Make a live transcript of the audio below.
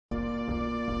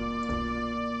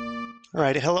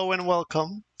Alright, hello and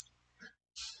welcome.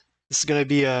 This is gonna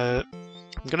be I'm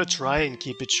gonna try and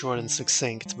keep it short and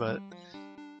succinct, but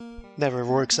never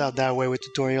works out that way with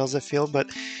tutorials, I feel. But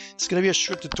it's gonna be a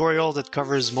short tutorial that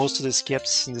covers most of the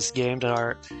skips in this game that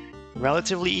are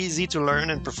relatively easy to learn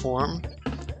and perform.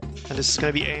 And this is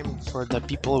gonna be aimed for the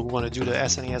people who want to do the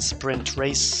SNES Sprint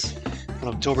race on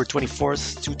October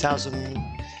 24th,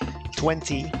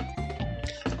 2020.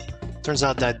 Turns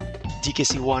out that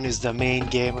DKC 1 is the main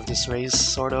game of this race,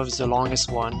 sort of. It's the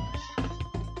longest one.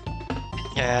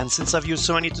 And since I've used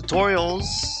so many tutorials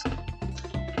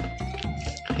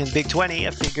in Big 20,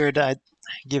 I figured I'd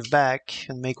give back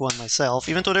and make one myself,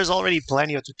 even though there's already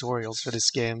plenty of tutorials for this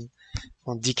game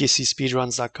on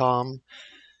dkcspeedruns.com.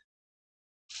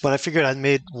 But I figured I'd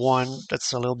made one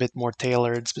that's a little bit more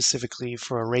tailored specifically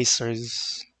for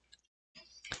racers.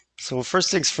 So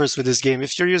first things first with this game,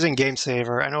 if you're using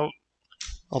GameSaver, I know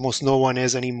almost no one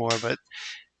is anymore, but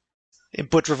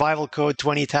input revival code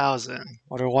 20,000.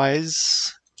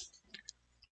 Otherwise,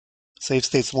 save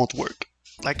states won't work.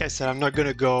 Like I said, I'm not going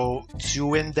to go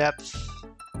too in-depth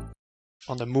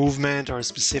on the movement or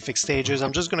specific stages.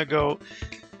 I'm just going to go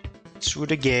through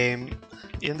the game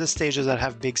in the stages that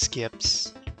have big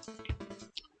skips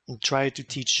and try to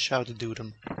teach how to do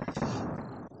them.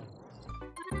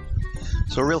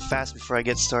 So real fast before I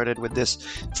get started with this,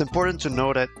 it's important to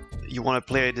know that you want to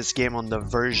play this game on the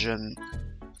version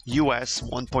US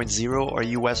 1.0 or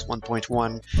US 1.1.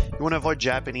 You want to avoid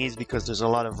Japanese because there's a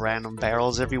lot of random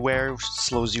barrels everywhere, which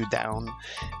slows you down.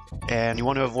 And you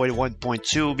want to avoid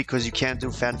 1.2 because you can't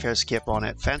do fanfare skip on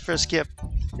it. Fanfare skip,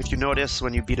 if you notice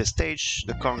when you beat a stage,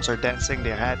 the Kongs are dancing,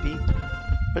 they're happy,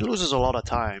 but it loses a lot of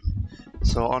time.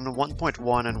 So on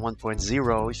 1.1 and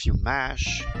 1.0, if you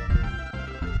mash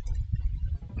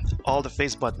all the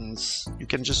face buttons, you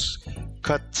can just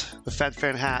cut the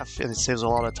fanfare in half and it saves a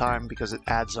lot of time because it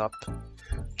adds up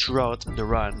throughout the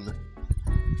run.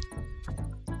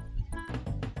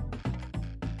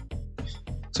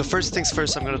 So first things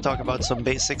first, I'm going to talk about some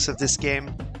basics of this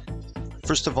game.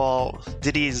 First of all,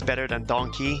 Diddy is better than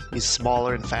Donkey. He's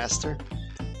smaller and faster.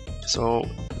 So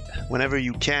whenever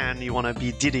you can, you want to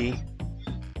be Diddy.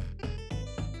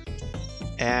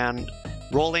 And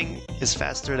rolling is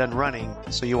faster than running,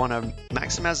 so you want to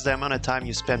maximize the amount of time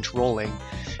you spend rolling.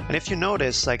 And if you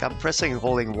notice, like I'm pressing and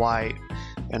holding Y,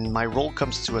 and my roll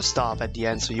comes to a stop at the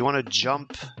end, so you want to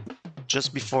jump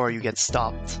just before you get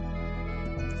stopped.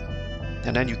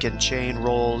 And then you can chain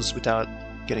rolls without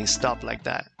getting stopped like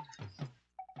that.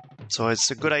 So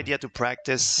it's a good idea to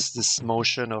practice this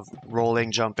motion of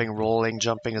rolling, jumping, rolling,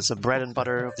 jumping. It's the bread and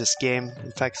butter of this game.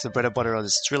 In fact, it's the bread and butter of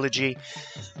this trilogy.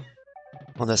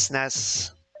 On the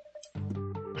SNES,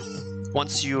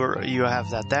 once you have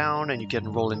that down and you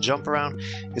can roll and jump around,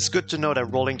 it's good to know that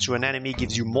rolling through an enemy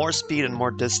gives you more speed and more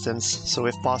distance. So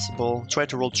if possible, try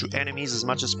to roll through enemies as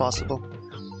much as possible.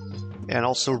 And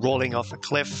also rolling off a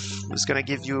cliff is going to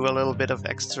give you a little bit of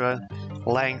extra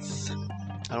length.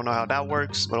 I don't know how that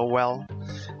works, but oh well.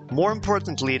 More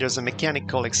importantly, there's a mechanic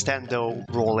called extendo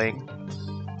rolling.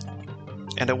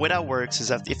 And the way that works is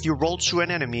that if you roll through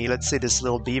an enemy, let's say this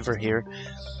little beaver here,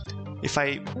 if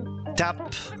I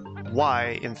tap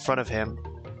Y in front of him,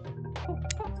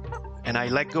 and I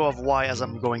let go of Y as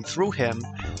I'm going through him,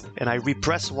 and I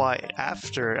repress Y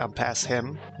after I'm past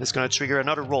him, it's going to trigger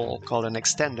another roll called an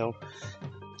extendo.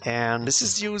 And this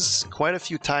is used quite a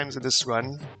few times in this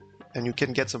run, and you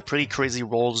can get some pretty crazy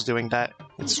rolls doing that.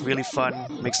 It's really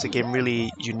fun, makes the game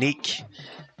really unique.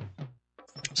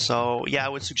 So yeah, I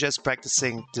would suggest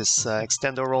practicing this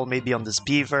extendo roll maybe on this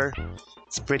beaver.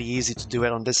 It's pretty easy to do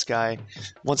it on this guy.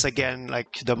 Once again,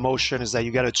 like the motion is that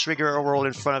you gotta trigger a roll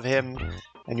in front of him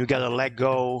and you gotta let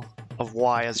go of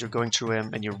Y as you're going through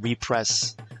him and you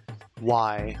repress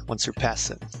Y once you're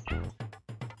past him.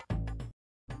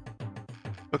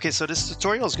 Okay, so this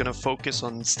tutorial is gonna focus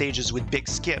on stages with big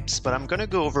skips, but I'm gonna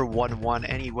go over 1-1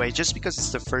 anyway, just because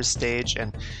it's the first stage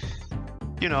and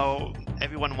you know,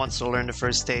 everyone wants to learn the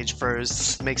first stage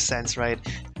first. Makes sense, right?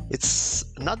 It's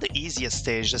not the easiest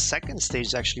stage. The second stage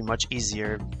is actually much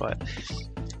easier, but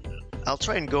I'll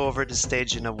try and go over the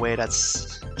stage in a way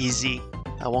that's easy.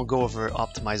 I won't go over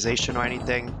optimization or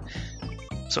anything.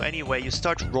 So anyway, you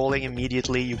start rolling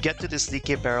immediately. You get to this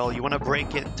DK barrel. You want to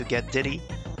break it to get Diddy.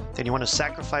 Then you want to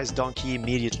sacrifice Donkey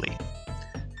immediately.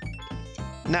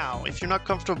 Now, if you're not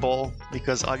comfortable,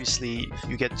 because obviously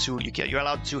you're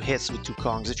allowed 2 hits with 2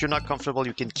 Kongs. If you're not comfortable,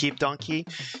 you can keep Donkey.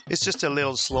 It's just a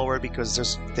little slower because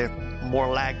there's more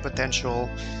lag potential,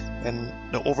 and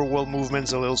the overworld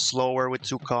movement's a little slower with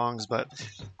 2 Kongs, but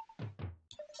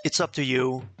it's up to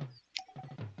you.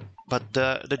 But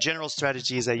the general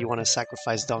strategy is that you want to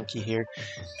sacrifice Donkey here.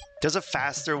 There's a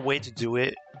faster way to do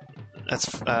it. That's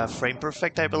frame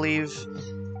perfect, I believe,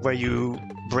 where you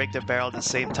break the barrel at the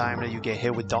same time that you get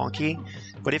hit with Donkey.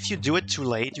 But if you do it too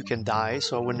late, you can die,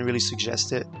 so I wouldn't really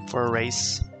suggest it for a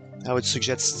race. I would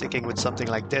suggest sticking with something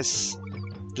like this.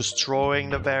 Just throwing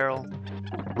the barrel,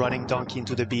 running Donkey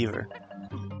into the beaver.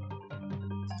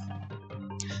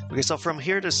 Okay, so from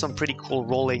here there's some pretty cool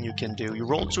rolling you can do. You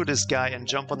roll through this guy and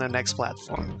jump on the next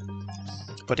platform.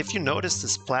 But if you notice,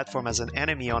 this platform has an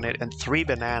enemy on it and 3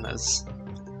 bananas.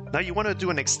 Now you want to do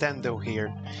an extendo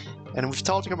here. And we've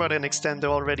talked about an extendo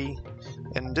already.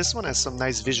 And this one has some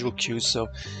nice visual cues. So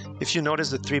if you notice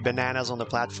the 3 bananas on the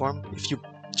platform, if you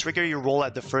trigger your roll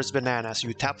at the first banana, so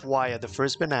you tap Y at the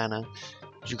first banana,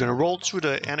 you're going to roll through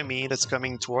the enemy that's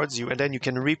coming towards you, and then you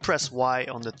can repress Y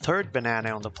on the 3rd banana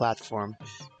on the platform.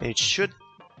 And it should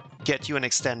get you an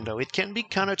extendo. It can be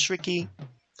kind of tricky,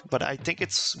 but I think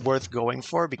it's worth going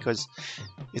for because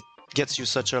it gets you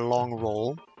such a long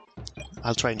roll.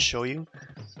 I'll try and show you.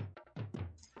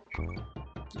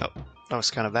 Oh, that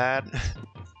was kind of bad.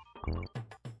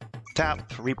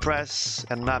 Tap, repress,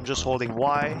 and I'm just holding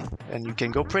Y, and you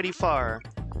can go pretty far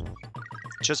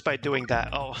just by doing that.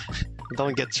 Oh,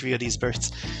 don't get 3 of these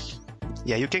birds.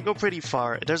 Yeah, you can go pretty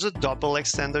far. There's a double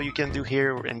extendo you can do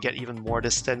here and get even more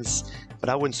distance, but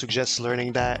I wouldn't suggest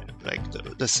learning that.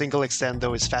 Like, the single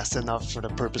extendo is fast enough for the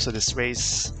purpose of this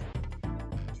race.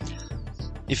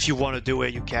 If you want to do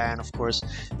it, you can, of course,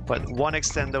 but one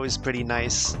extendo is pretty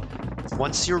nice.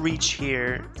 Once you reach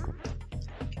here,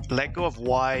 let go of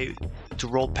Y to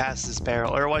roll past this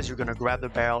barrel, otherwise you're going to grab the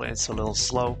barrel and it's a little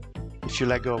slow. If you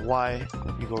let go of Y,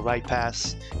 you go right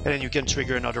past, and then you can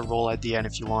trigger another roll at the end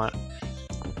if you want.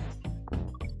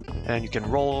 And you can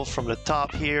roll from the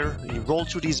top here, you roll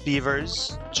through these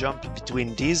beavers, jump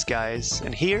between these guys,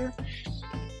 and here,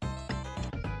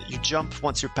 you jump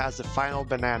once you're past the final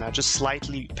banana, just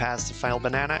slightly past the final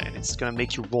banana, and it's gonna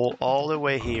make you roll all the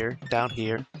way here, down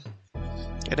here.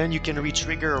 And then you can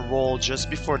re-trigger a roll just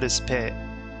before this pit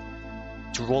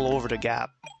to roll over the gap.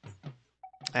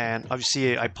 And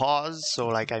obviously I paused, so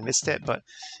like I missed it, but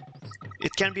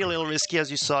it can be a little risky.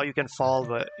 As you saw, you can fall,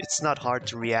 but it's not hard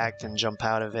to react and jump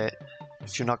out of it.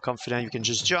 If you're not confident, you can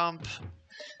just jump.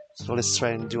 So let's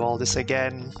try and do all this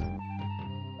again.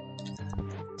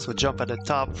 So jump at the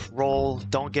top, roll,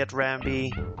 don't get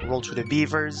ramby, roll through the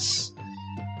beavers,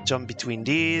 jump between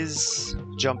these,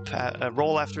 jump,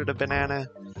 roll after the banana,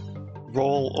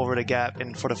 roll over the gap,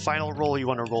 and for the final roll you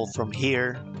want to roll from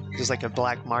here. There's like a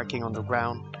black marking on the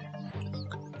ground.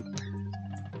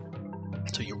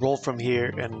 So you roll from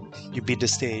here and you beat the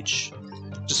stage.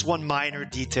 Just one minor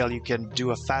detail, you can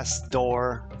do a fast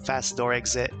door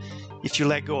exit. If you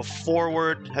let go of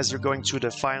forward as you're going through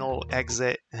the final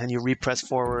exit and you repress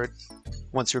forward,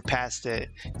 once you're past it,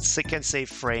 it can save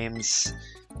frames,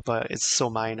 but it's so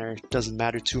minor, it doesn't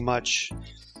matter too much.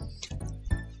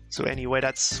 So anyway,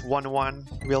 that's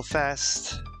 1-1 real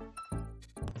fast.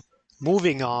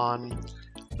 Moving on,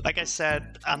 like I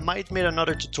said, I might make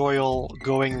another tutorial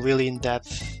going really in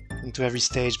depth into every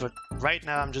stage, but right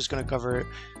now I'm just going to cover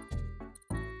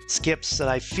skips that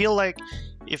I feel like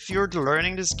if you're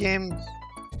learning this game,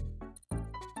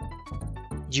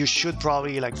 you should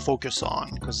probably like focus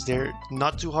on, because they're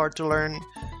not too hard to learn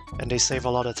and they save a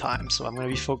lot of time. So I'm going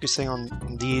to be focusing on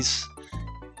these,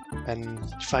 and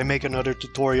if I make another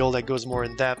tutorial that goes more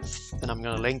in depth, then I'm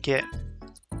going to link it.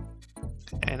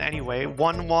 And anyway,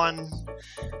 1-1,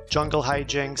 jungle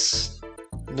hijinks,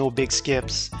 no big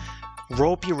skips.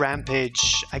 Ropey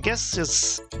rampage, I guess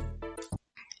it's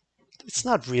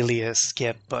not really a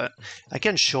skip, but I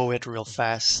can show it real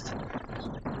fast.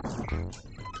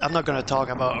 I'm not gonna talk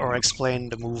about or explain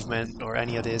the movement or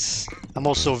any of this. I'm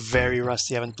also very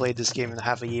rusty, I haven't played this game in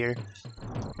half a year.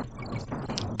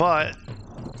 But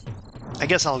I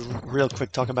guess I'll real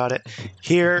quick talk about it.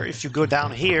 Here, if you go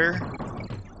down here,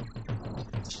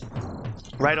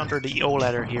 right under the O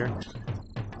letter here,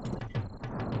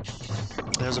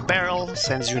 there's a barrel,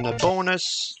 sends you in a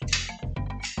bonus,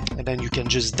 and then you can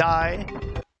just die.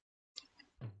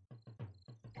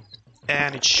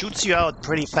 And it shoots you out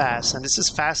pretty fast, and this is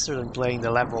faster than playing the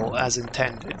level as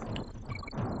intended.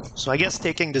 So I guess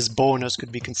taking this bonus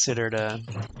could be considered a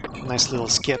nice little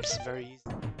skip. It's very easy.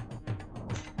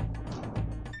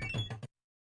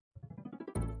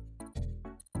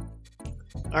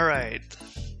 Alright.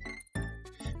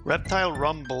 Reptile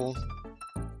Rumble.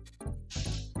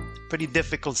 Pretty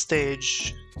difficult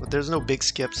stage, but there's no big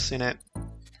skips in it,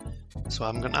 so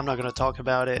I'm not gonna talk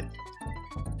about it.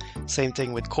 Same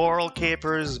thing with Coral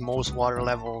Capers, most water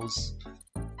levels.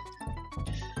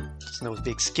 There's no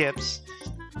big skips.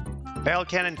 Barrel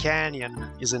Cannon Canyon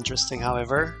is interesting,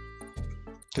 however,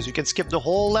 because you can skip the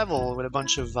whole level with a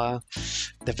bunch of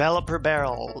developer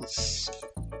barrels.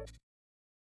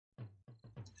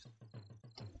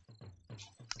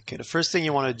 Okay, the first thing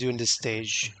you want to do in this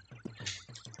stage,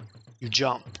 you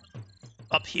jump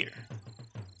up here.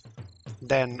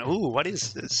 Then, ooh, what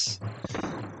is this?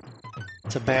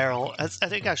 It's a barrel. I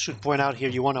think I should point out here,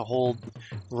 you want to hold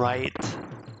right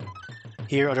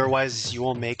here, otherwise you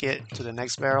won't make it to the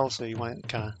next barrel, so you want to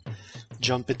kind of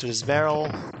jump into this barrel,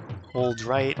 hold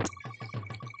right,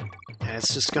 and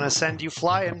it's just gonna send you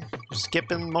flying,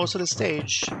 skipping most of the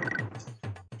stage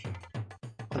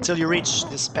until you reach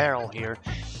this barrel here.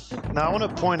 Now I want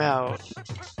to point out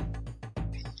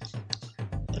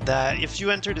that if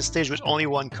you enter the stage with only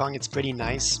one Kong, it's pretty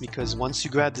nice, because once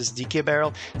you grab this DK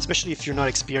barrel, especially if you're not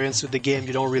experienced with the game,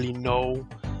 you don't really know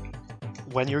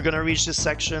when you're gonna reach this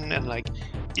section, and like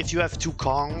if you have two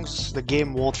Kongs, the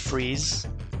game won't freeze,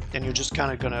 and you're just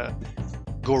kind of gonna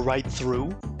go right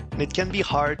through. And it can be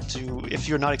hard to, if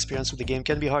you're not experienced with the game, it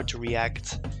can be hard to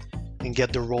react and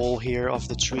get the roll here of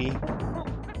the tree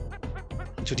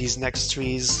to these next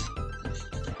trees.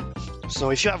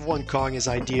 So if you have one Kong is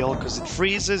ideal, because it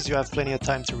freezes, you have plenty of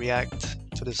time to react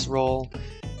to this roll.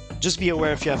 Just be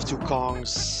aware if you have two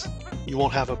Kongs, you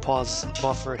won't have a pause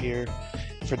buffer here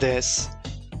for this.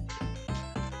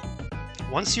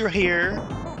 Once you're here,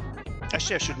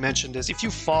 actually I should mention this, if you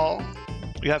fall,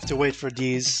 you have to wait for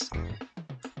these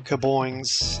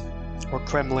kaboings or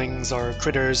kremlings or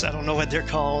critters, I don't know what they're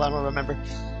called, I don't remember,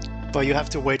 but you have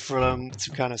to wait for them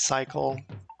to kind of cycle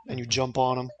and you jump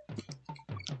on them.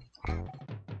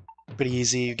 Pretty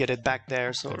easy, you get it back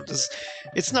there, so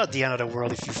it's not the end of the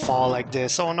world if you fall like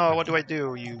this. Oh no, what do I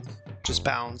do? You just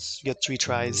bounce, you get 3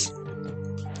 tries.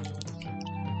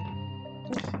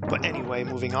 But anyway,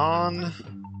 moving on.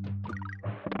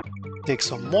 Take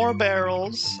some more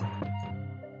barrels.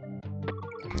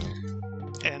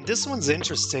 And this one's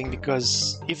interesting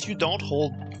because if you don't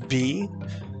hold B,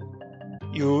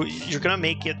 you're gonna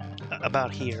make it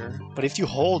about here. But if you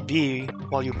hold B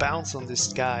while you bounce on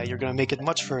this guy, you're gonna make it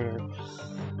much further.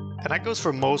 And that goes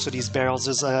for most of these barrels.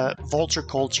 There's a Vulture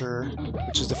Culture,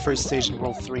 which is the first stage in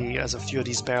World 3, has a few of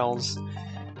these barrels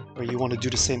where you want to do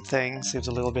the same thing, saves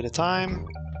a little bit of time.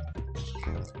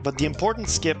 But the important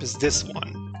skip is this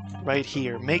one, right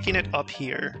here, making it up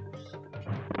here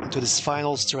into this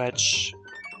final stretch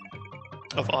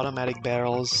of automatic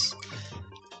barrels.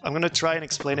 I'm gonna try and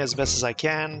explain it as best as I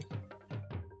can.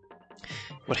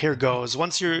 But here goes.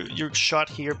 Once you're shot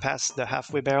here past the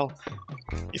halfway barrel,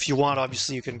 if you want,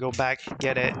 obviously you can go back,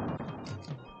 get it.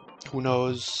 Who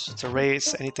knows? It's a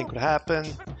race, anything could happen.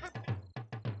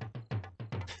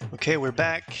 Okay, we're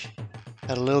back.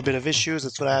 Had a little bit of issues.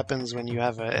 That's what happens when you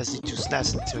have a SD2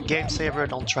 SNES into a game saver.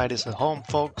 Don't try this at home,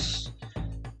 folks.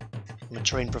 I'm a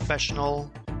trained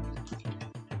professional.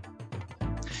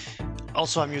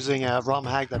 Also, I'm using a ROM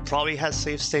hack that probably has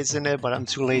save states in it, but I'm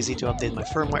too lazy to update my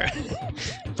firmware.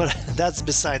 But that's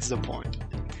besides the point.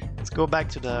 Let's go back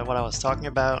to what I was talking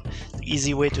about. The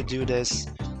easy way to do this.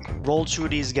 Roll through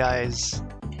these guys.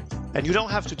 And you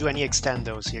don't have to do any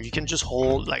extendos here. You can just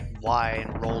hold like Y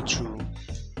and roll through.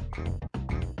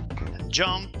 And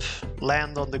jump,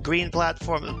 land on the green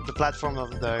platform, the platform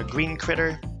of the green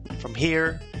critter from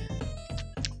here.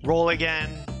 Roll again,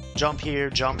 jump here,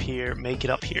 make it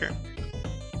up here.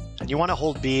 And you want to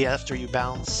hold B after you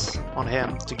bounce on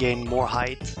him to gain more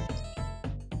height.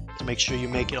 To make sure you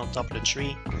make it on top of the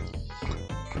tree.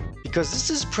 Because this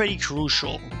is pretty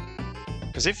crucial.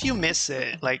 Because if you miss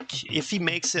it, like if he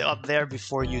makes it up there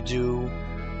before you do,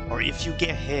 or if you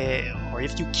get hit, or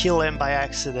if you kill him by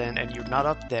accident and you're not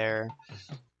up there,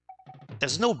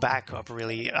 there's no backup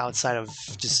really outside of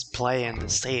just playing the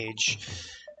stage.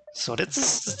 So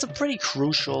it's a pretty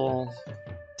crucial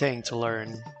thing to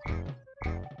learn.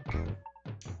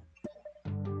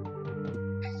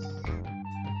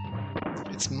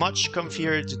 It's much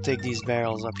comfier to take these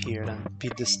barrels up here than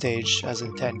beat the stage as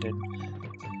intended.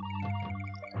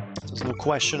 There's no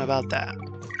question about that.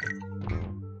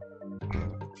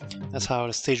 That's how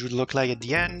the stage would look like at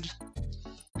the end.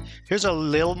 Here's a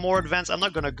little more advanced. I'm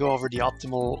not gonna go over the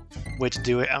optimal way to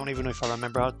do it. I don't even know if I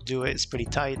remember how to do it. It's pretty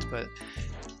tight, but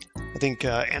I think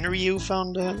Enryu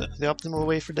found the optimal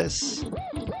way for this.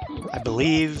 I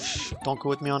believe. Don't go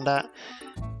with me on that.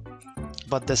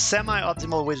 But the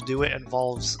semi-optimal way to do it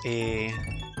involves a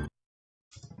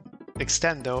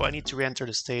extendo. I need to re-enter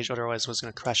the stage, otherwise it's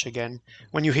going to crash again.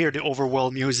 When you hear the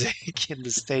overworld music in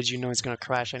the stage, you know it's going to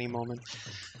crash any moment.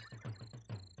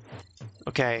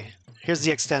 Okay, here's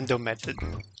the extendo method.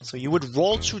 So you would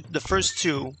roll through the first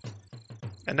two,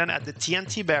 and then at the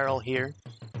TNT barrel here,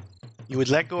 You would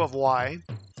let go of Y,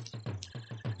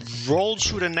 roll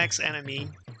through the next enemy,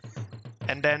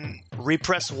 and then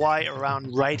repress Y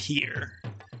around right here.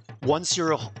 Once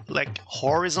you're like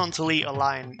horizontally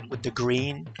aligned with the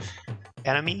green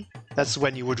enemy, that's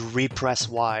when you would repress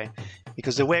Y.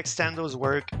 Because the way extendos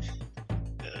work,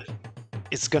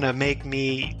 it's gonna make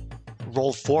me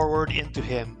roll forward into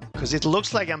him. Because it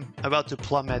looks like I'm about to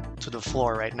plummet to the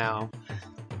floor right now.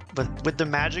 But with the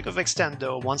magic of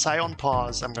extendo, once I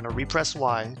unpause, I'm gonna repress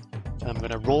Y, and I'm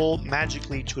gonna roll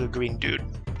magically to the green dude.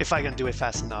 If I can do it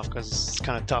fast enough, because it's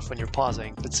kind of tough when you're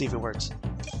pausing. Let's see if it works.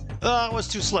 It was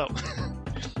too slow.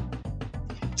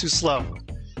 Too slow.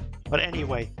 But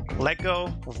anyway, let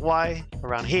go of Y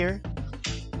around here,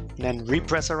 and then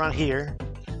repress around here.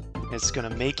 It's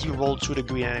gonna make you roll to the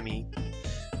green enemy,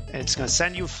 and it's gonna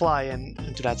send you flying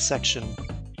into that section.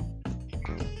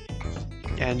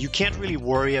 And you can't really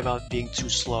worry about being too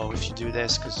slow if you do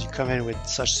this, because you come in with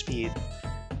such speed.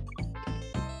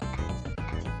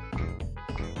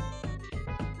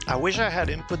 I wish I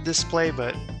had input display,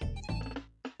 but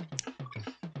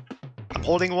I'm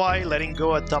holding Y, letting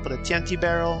go at top of the TNT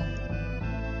barrel.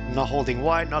 Not holding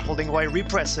Y, not holding Y,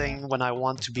 repressing when I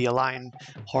want to be aligned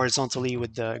horizontally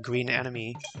with the green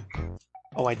enemy.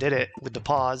 Oh, I did it with the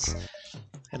pause.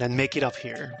 And then make it up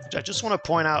here. I just want to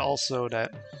point out also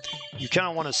that you kind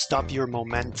of want to stop your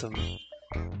momentum,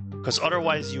 because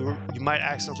otherwise you might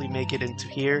accidentally make it into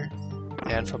here,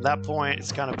 and from that point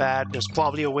it's kind of bad. There's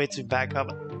probably a way to back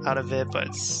up out of it, but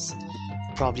it's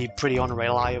probably pretty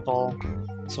unreliable.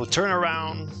 So turn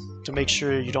around to make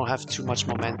sure you don't have too much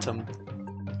momentum,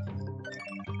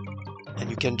 and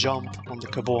you can jump on the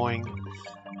kaboing.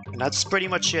 And that's pretty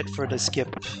much it for the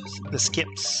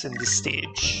skips in this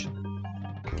stage.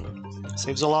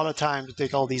 Saves a lot of time to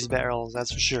take all these barrels,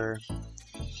 that's for sure.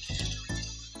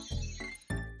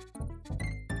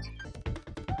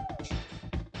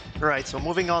 Alright, so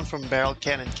moving on from Barrel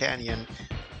Cannon Canyon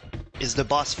is the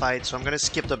boss fight. So I'm gonna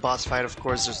skip the boss fight, of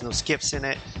course, there's no skips in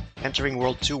it. Entering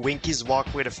World 2, Winky's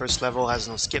Walkway, the first level, has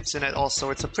no skips in it.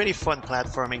 Also, it's a pretty fun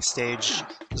platforming stage.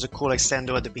 There's a cool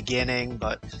extendo at the beginning,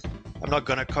 but I'm not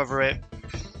gonna cover it,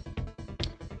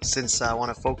 since I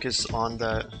want to focus on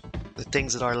the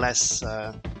things that are less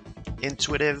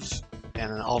intuitive,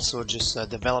 and also just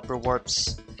developer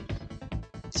warps.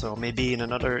 So maybe in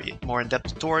another more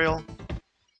in-depth tutorial.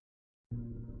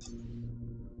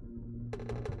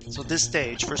 So this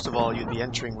stage, first of all, you'd be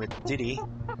entering with Diddy.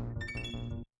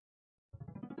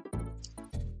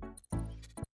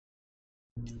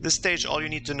 This stage, all you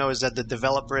need to know is that the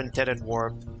developer intended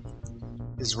warp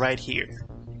is right here.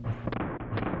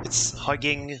 It's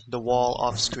hugging the wall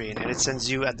off screen, and it sends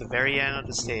you at the very end of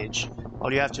the stage.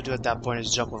 All you have to do at that point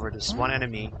is jump over this one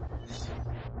enemy,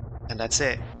 and that's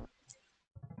it.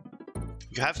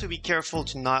 You have to be careful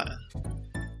to not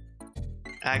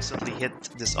accidentally hit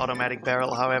this automatic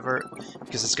barrel, however,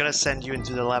 because it's gonna send you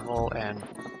into the level, and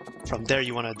from there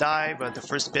you want to die, but the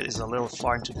first bit is a little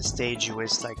far into the stage. You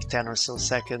waste like 10 or so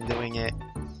seconds doing it.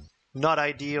 Not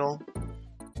ideal.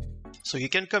 So you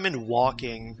can come in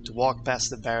walking to walk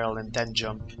past the barrel and then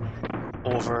jump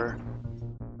over.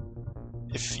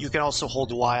 If you can also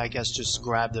hold Y, I guess, just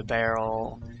grab the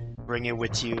barrel, bring it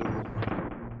with you.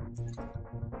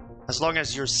 As long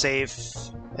as you're safe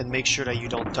and make sure that you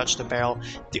don't touch the barrel.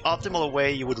 The optimal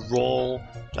way, you would roll,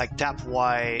 like tap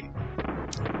Y,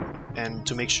 and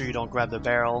to make sure you don't grab the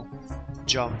barrel,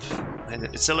 jump. And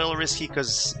it's a little risky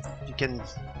because you can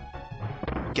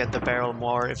get the barrel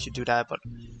more if you do that, but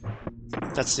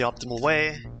that's the optimal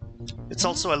way. It's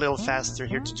also a little faster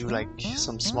here to do like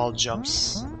some small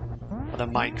jumps on a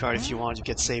minecart if you want to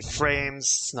get safe frames.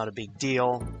 It's not a big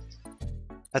deal.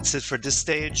 That's it for this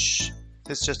stage.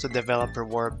 It's just a developer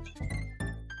warp.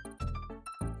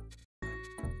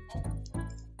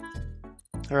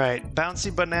 Alright,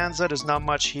 Bouncy Bonanza, there's not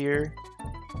much here.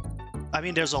 I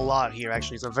mean, there's a lot here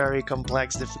actually. It's a very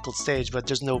complex, difficult stage, but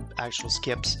there's no actual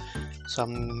skips. So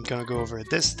I'm gonna go over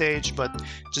this stage, but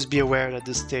just be aware that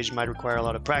this stage might require a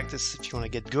lot of practice if you want to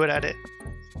get good at it.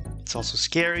 It's also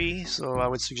scary, so I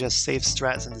would suggest safe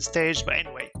strats in this stage. But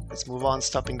anyway, let's move on.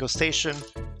 Stop and go station.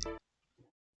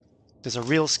 There's a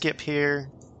real skip here.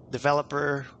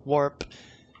 Developer, warp.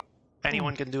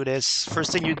 Anyone can do this.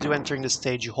 First thing you do entering the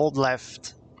stage, you hold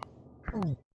left,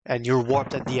 and you're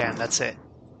warped at the end. That's it.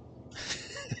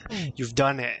 You've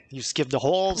done it. You skipped the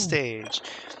whole stage.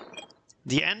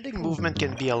 The ending movement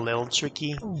can be a little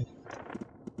tricky,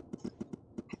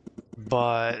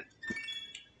 but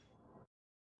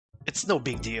it's no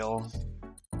big deal.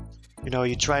 You know,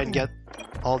 you try and get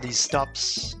all these stop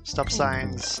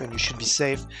signs and you should be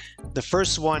safe. The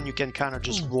first one you can kind of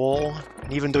just roll,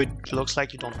 and even though it looks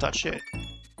like you don't touch it,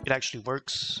 it actually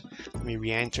works. Let me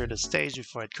re-enter the stage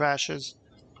before it crashes.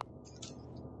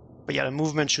 But yeah, the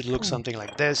movement should look something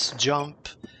like this. Jump,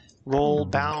 roll,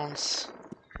 bounce.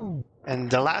 And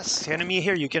the last enemy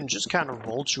here, you can just kind of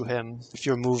roll through him if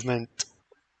your movement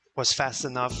was fast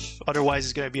enough. Otherwise,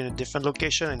 he's going to be in a different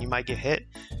location and you might get hit.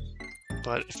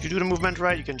 But if you do the movement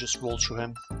right, you can just roll through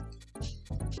him.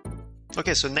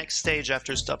 Okay, so next stage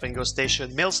after Stop and Go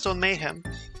Station, Millstone Mayhem.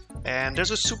 And there's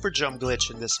a super jump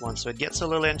glitch in this one, so it gets a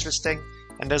little interesting.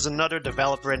 And there's another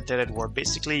developer intended warp.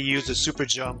 Basically, you use the super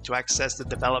jump to access the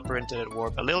developer intended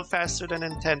warp a little faster than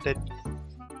intended.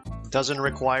 Doesn't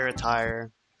require a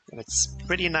tire. And it's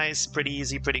pretty nice, pretty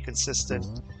easy, pretty consistent.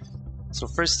 So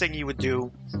first thing you would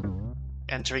do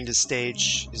entering the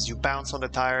stage is you bounce on the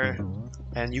tire.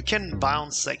 And you can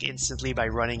bounce like instantly by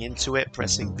running into it,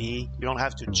 pressing B. You don't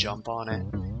have to jump on it.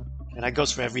 And that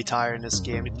goes for every tire in this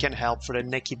game. It can help for the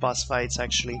Nicky boss fights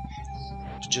actually.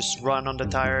 To just run on the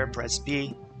tire, press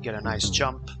B, get a nice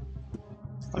jump.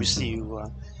 Obviously you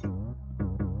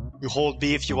hold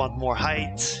B if you want more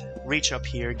height. Reach up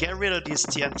here, get rid of these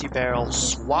TNT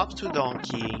barrels, swap to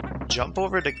Donkey, jump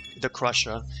over the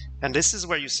Crusher. And this is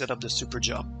where you set up the super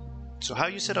jump. So how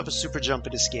you set up a super jump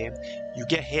in this game, you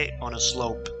get hit on a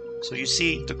slope. So you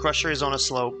see the Crusher is on a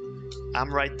slope,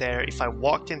 I'm right there. If I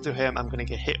walked into him, I'm gonna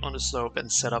get hit on the slope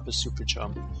and set up a super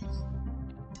jump.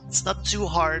 It's not too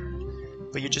hard,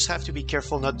 but you just have to be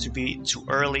careful not to be too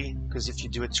early, because if you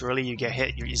do it too early, you get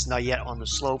hit, he's not yet on the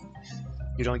slope.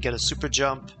 You don't get a super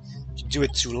jump. If you do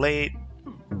it too late,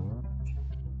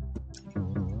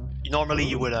 normally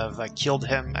you would have killed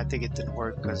him. I think it didn't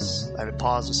work because I had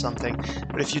paused or something.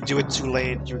 But if you do it too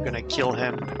late, you're gonna kill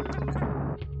him.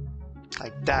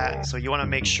 Like that. So you want to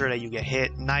make sure that you get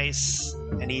hit nice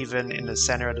and even in the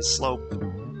center of the slope.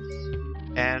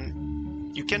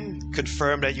 And you can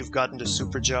confirm that you've gotten the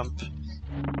super jump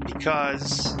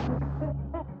because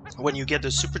when you get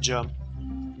the super jump,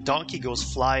 Donkey goes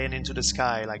flying into the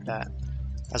sky like that.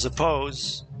 As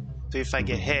opposed to if I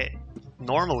get hit,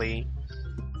 normally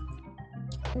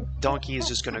Donkey is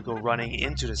just gonna go running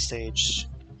into the stage.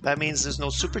 That means there's no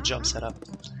super jump set up.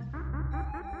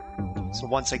 So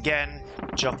once again,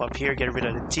 jump up here, get rid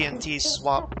of the TNT,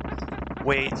 swap,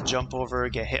 wait, jump over,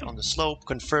 get hit on the slope,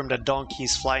 confirm that Donkey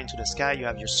is flying to the sky, you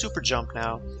have your super jump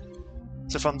now.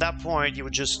 So from that point, you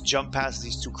would just jump past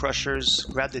these two crushers,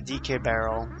 grab the DK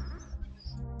barrel,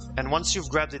 and once you've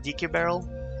grabbed the DK barrel,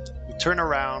 you turn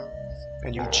around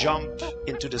and you jump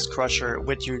into this crusher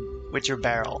with your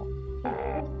barrel.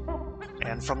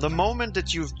 And from the moment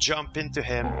that you've jumped into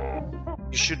him,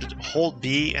 you should hold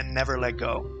B and never let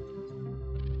go.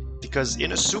 Because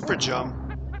in a super jump,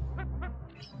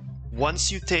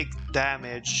 once you take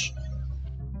damage,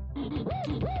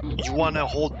 you want to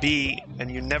hold B and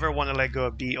you never want to let go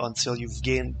of B until you've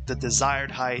gained the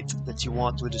desired height that you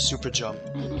want with the super jump.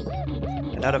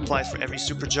 And that applies for every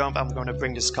super jump. I'm going to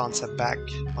bring this concept back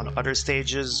on other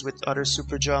stages with other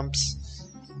super jumps.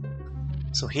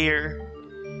 So here,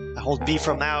 I hold B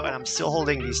from now, and I'm still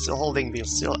holding B,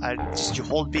 you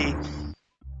hold B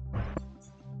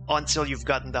until you've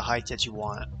gotten the height that you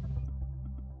want.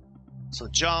 So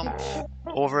jump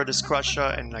over this crusher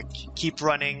and like keep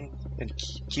running and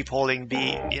keep holding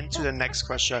B into the next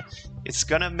crusher. It's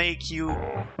gonna make you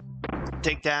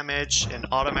take damage, and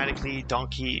automatically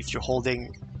Donkey, if you're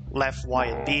holding left, Y,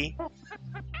 and B,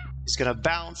 is gonna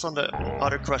bounce on the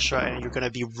other crusher, and you're gonna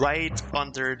be right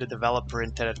under the developer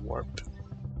intended warp.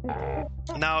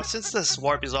 Now, since this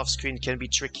warp is off screen, it can be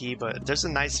tricky, but there's a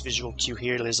nice visual cue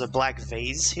here. There's a black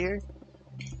vase here.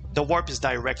 The warp is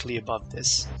directly above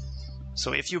this.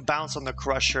 So if you bounce on the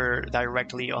crusher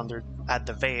directly at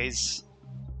the vase,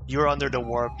 you're under the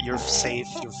warp, you're safe,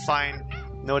 you're fine.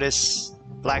 Notice,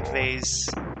 black vase,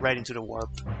 right into the warp.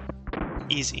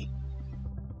 Easy.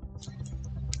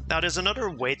 Now there's another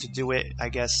way to do it, I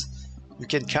guess. You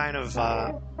can kind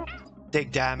of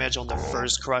take damage on the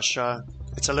first crusher.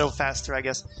 It's a little faster, I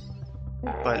guess,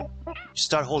 but you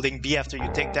start holding B after you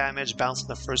take damage, bounce on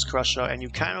the first crusher, and you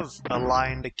kind of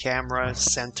align the camera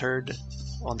centered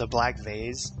on the black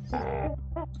vase.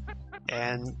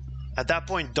 And at that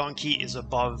point, Donkey is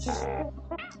above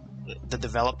the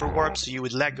developer warp, so you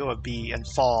would let go of B and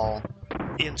fall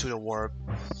into the warp.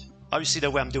 Obviously, the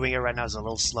way I'm doing it right now is a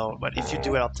little slow, but if you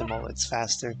do it optimal, it's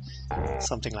faster.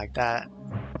 Something like that.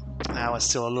 Now it's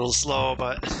still a little slow,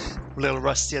 but a little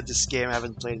rusty at this game. I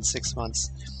haven't played in 6 months.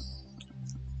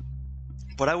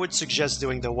 But I would suggest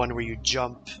doing the one where you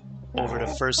jump over the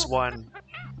first one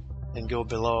and go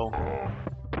below.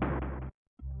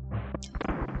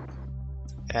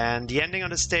 And the ending on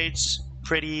the stage,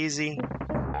 Pretty easy.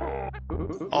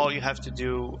 All you have to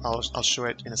do, I'll show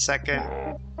it in a second.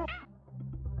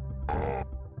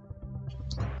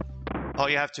 All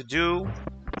you have to do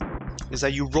is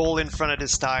that you roll in front of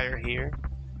this tire here,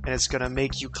 and it's gonna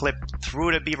make you clip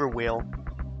through the beaver wheel.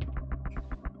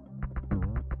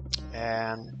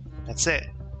 And that's it.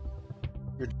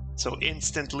 So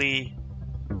instantly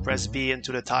press B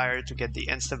into the tire to get the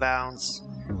insta bounce.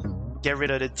 Get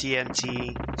rid of the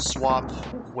TNT, swap,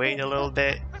 wait a little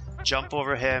bit, jump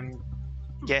over him,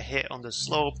 get hit on the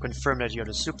slope, confirm that you're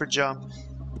the super jump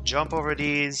over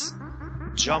these,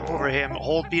 jump over him,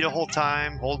 hold B the whole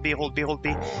time, hold B, hold B, hold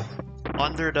B,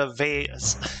 under the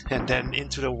vase, and then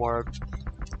into the warp.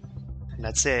 And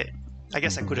that's it. I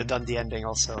guess I could have done the ending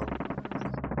also.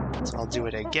 So I'll do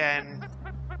it again.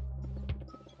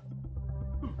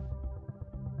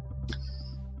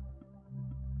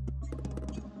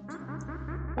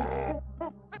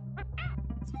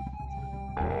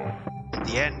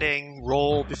 The ending,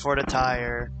 roll before the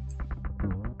tire,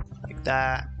 like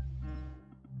that.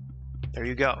 There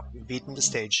you go, you've beaten the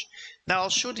stage. Now I'll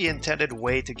show the intended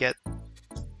way to get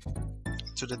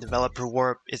to the developer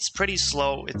warp. It's pretty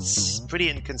slow, it's pretty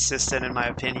inconsistent in my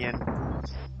opinion.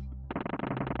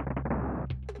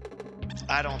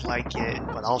 I don't like it,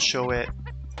 but I'll show it.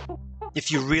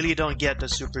 If you really don't get the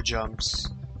super jumps,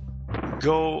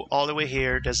 go all the way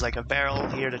here. There's like a barrel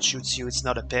here that shoots you, it's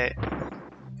not a pit.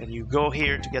 And you go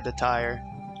here to get the tire.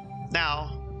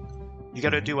 Now, you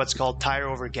gotta do what's called tire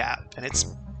over gap. And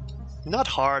it's not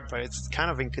hard, but it's kind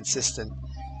of inconsistent.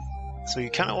 So you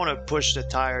kind of want to push the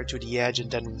tire to the edge and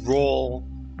then roll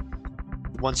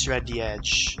once you're at the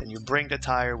edge. And you bring the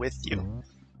tire with you.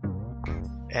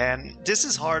 And this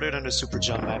is harder than the super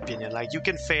jump, in my opinion. Like, you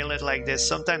can fail it like this.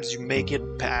 Sometimes you make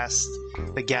it past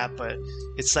the gap, but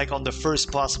it's like on the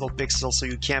first possible pixel, so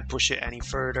you can't push it any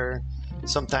further.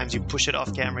 Sometimes you push it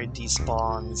off camera, it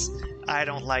despawns. I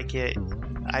don't like it.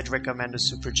 I'd recommend a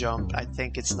super jump. I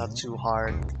think it's not too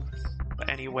hard. But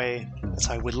anyway, that's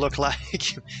how it would look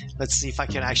like. Let's see if I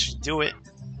can actually do it.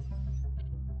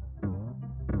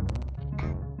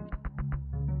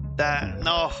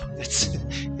 No,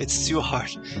 it's too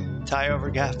hard. Tire over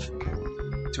gap.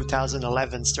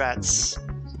 2011 strats.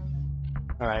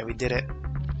 Alright, we did it.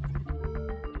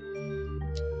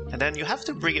 And then you have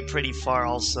to bring it pretty far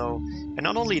also. And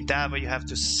not only that, but you have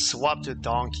to swap to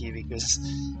Donkey because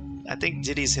I think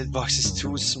Diddy's hitbox is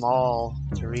too small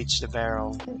to reach the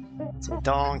barrel. So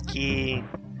Donkey.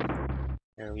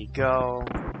 There we go.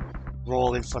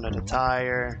 Roll in front of the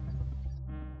tire.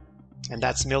 And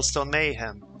that's Millstone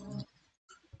Mayhem.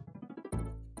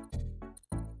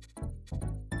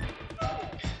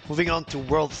 Moving on to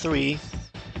World 3.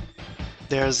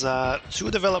 There's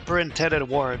 2 developer intended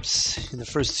warps in the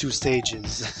first 2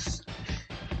 stages.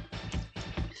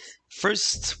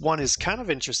 First one is kind of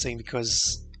interesting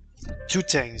because 2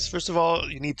 things. First of all,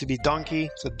 you need to be donkey.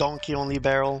 It's a donkey only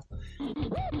barrel.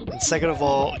 And second of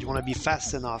all, you want to be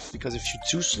fast enough because if you're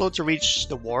too slow to reach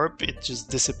the warp, it just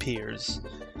disappears.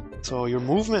 So your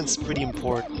movement's pretty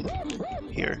important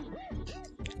here.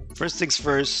 First things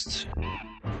first.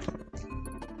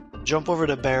 Jump over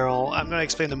the barrel. I'm going to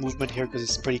explain the movement here because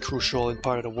it's pretty crucial in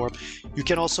part of the warp. You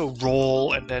can also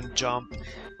roll and then jump,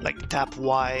 like tap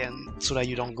Y and so that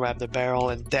you don't grab the barrel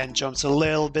and then jumps a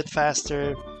little bit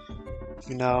faster.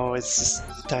 You know, it's just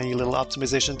a tiny little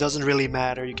optimization. Doesn't really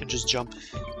matter. You can just jump.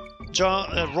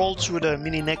 Roll through the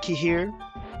mini necky here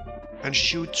and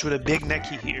shoot through the big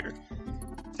necky here.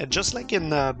 And just like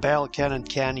in Barrel Cannon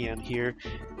Canyon here,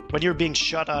 when you're being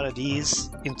shot out of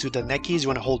these into the neckies, you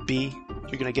want to hold B.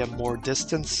 You're gonna get more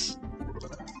distance.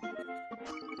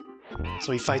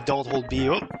 So if I don't hold B,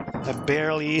 oh, I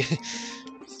barely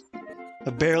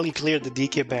cleared the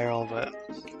DK barrel, but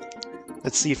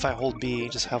let's see if I hold B,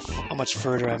 just how much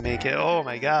further I make it. Oh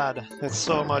my god, that's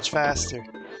so much faster.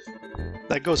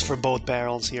 That goes for both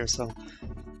barrels here, so.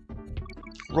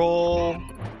 Roll,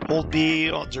 hold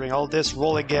B during all this,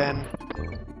 roll again,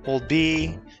 hold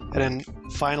B, and then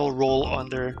final roll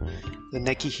under the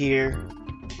necky here.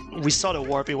 We saw the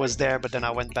warp, it was there, but then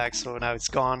I went back, so now it's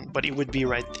gone, but it would be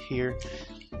right here.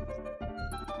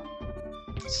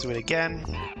 Let's do it again.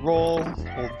 Roll,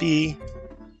 hold B,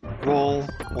 roll,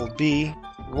 hold B,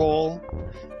 roll,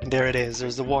 and there it is,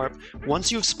 there's the warp. Once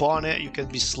you've spawned it, you can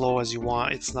be slow as you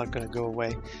want, it's not gonna go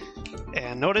away.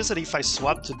 And notice that if I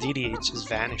swap to DD, it just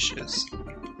vanishes.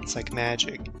 It's like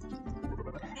magic.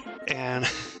 And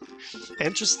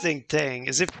interesting thing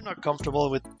is if you're not comfortable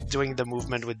with doing the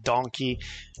movement with Donkey,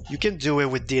 you can do it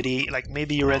with Diddy. Like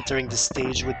maybe you're entering the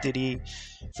stage with Diddy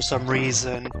for some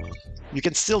reason. You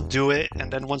can still do it,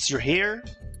 and then once you're here,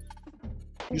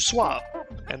 you swap.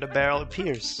 and the barrel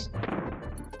appears.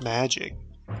 Magic.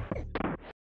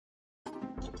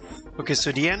 Okay,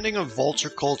 so the ending of Vulture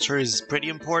Culture is pretty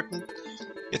important.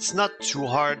 It's not too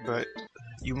hard, but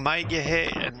you might get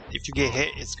hit, and if you get hit,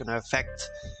 it's gonna affect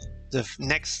the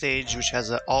next stage, which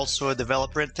has also a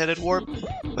developer-intended warp.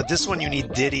 But this one you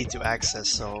need Diddy to access,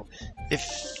 so if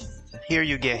here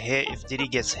you get hit, if Diddy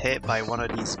gets hit by one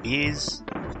of these bees,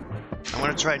 I'm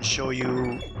gonna try and show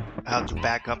you how to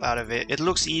back up out of it. It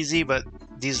looks easy, but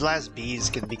these last bees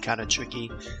can be kind of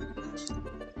tricky.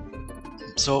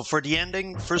 So for the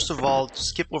ending, first of all, to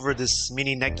skip over this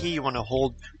mini Neki, you want to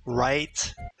hold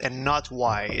right and not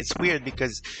Y. It's weird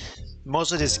because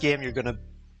most of this game you're gonna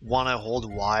want to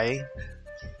hold Y,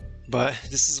 but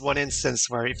this is one instance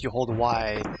where if you hold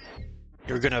Y,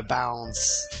 you're gonna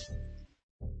bounce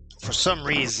for some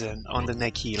reason on the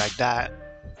Neki like that,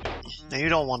 and you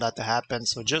don't want that to happen,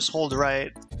 so just hold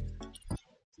right.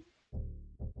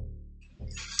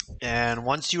 And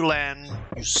once you land,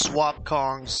 you swap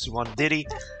Kongs to one Diddy.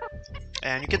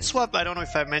 And you can swap, I don't know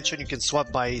if I mentioned, you can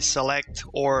swap by select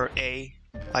or A.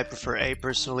 I prefer A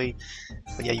personally.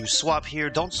 But yeah, you swap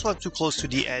here. Don't swap too close to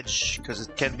the edge, because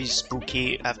it can be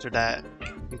spooky after that.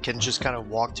 You can just kind of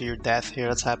walk to your death here.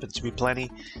 That's happened to be plenty.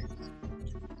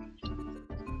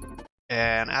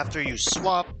 And after you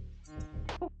swap,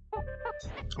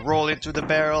 roll into the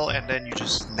barrel, and then you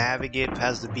just navigate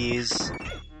past the bees.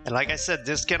 And like I said,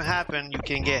 this can happen, you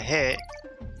can get hit.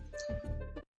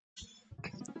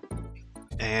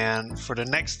 And for the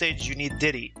next stage, you need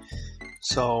Diddy.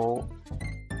 So,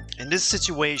 in this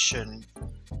situation,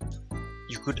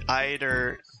 you could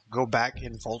either go back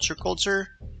in Vulture Culture.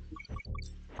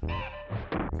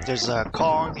 There's a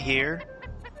Kong here.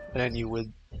 And then you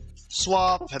would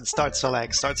swap and start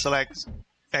select. Start select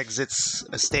exits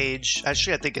a stage.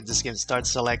 Actually, I think in this game, start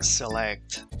select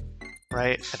select.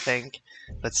 Right? I think.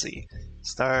 Let's see.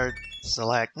 Start,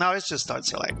 select. No, it's just start,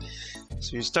 select.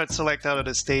 So you start, select out of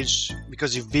the stage.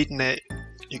 Because you've beaten it,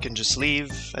 you can just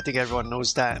leave. I think everyone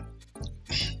knows that.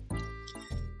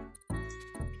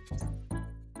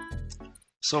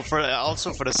 So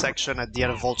also for the section at the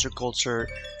end of Vulture Culture,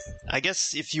 I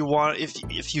guess if you want,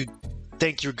 if you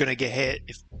think you're gonna get hit,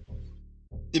 if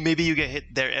maybe you get hit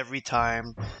there every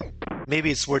time,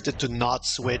 maybe it's worth it to not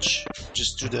switch,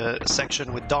 just to the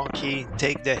section with Donkey,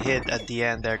 take the hit at the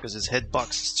end there because his hitbox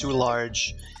is too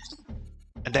large,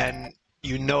 and then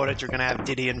you know that you're gonna have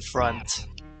Diddy in front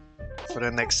for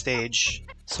the next stage.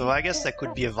 So I guess that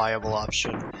could be a viable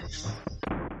option.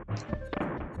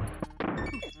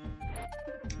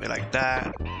 Maybe like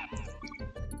that.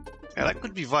 Yeah, that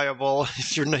could be viable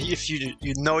if you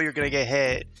know you're gonna get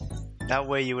hit. That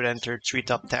way you would enter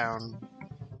Treetop Town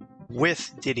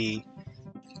with Diddy.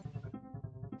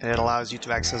 And it allows you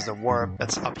to access the warp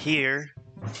that's up here.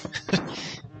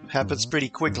 Happens pretty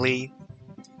quickly,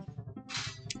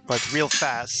 but real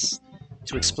fast.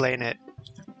 To explain it,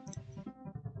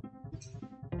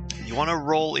 you want to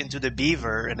roll into the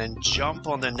beaver and then jump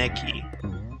on the Neki.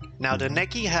 Now the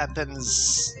Neki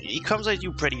happens, it comes at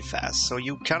you pretty fast, so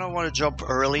you kind of want to jump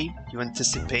early. You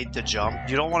anticipate the jump.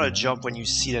 You don't want to jump when you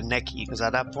see the Neki, because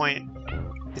at that point,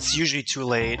 it's usually too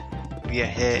late. You get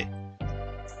hit.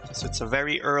 So it's a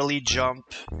very early jump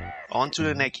onto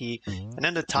the Neki. And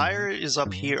then the tire is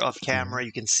up here off camera.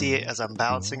 You can see it as I'm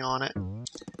bouncing on it.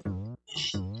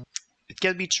 It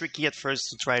can be tricky at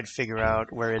first to try and figure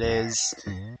out where it is.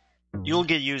 You'll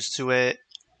get used to it.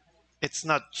 It's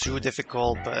not too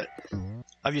difficult, but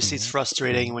obviously it's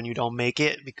frustrating when you don't make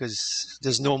it because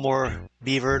there's no more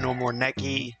beaver, no more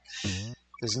Neki.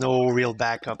 There's no real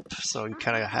backup, so you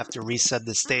kind of have to reset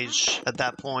the stage at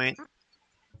that point.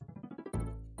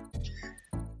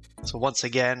 So once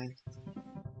again,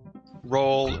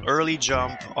 roll, early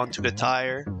jump onto the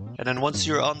tire, and then once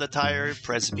you're on the tire,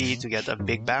 press B to get a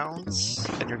big bounce,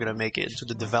 and you're gonna make it into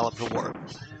the developer warp.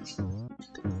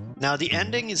 Now the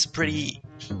ending is pretty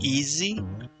easy.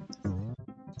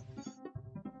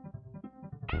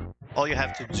 All you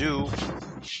have to do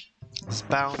is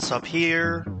bounce up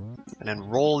here, and then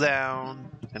roll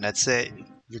down, and that's it.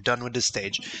 You're done with the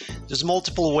stage. There's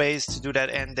multiple ways to do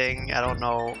that ending. I don't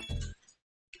know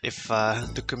if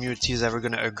the community is ever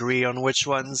going to agree on which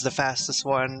one's the fastest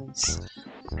ones,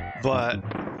 but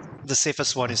the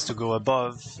safest one is to go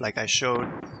above, like I showed.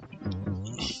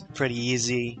 Pretty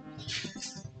easy.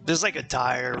 There's like a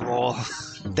tire roll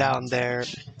down there.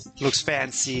 Looks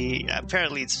fancy.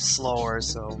 Apparently it's slower,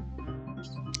 so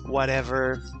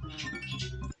whatever.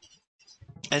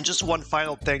 And just one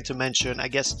final thing to mention, I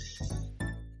guess,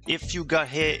 if you got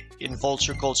hit in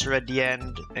Vulture Culture at the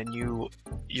end and you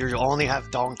only have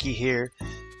Donkey here,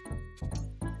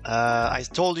 I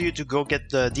told you to go get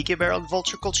the DK barrel in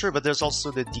Vulture Culture, but there's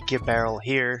also the DK barrel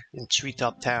here in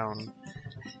Treetop Town.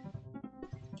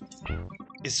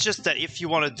 It's just that if you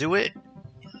want to do it,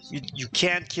 you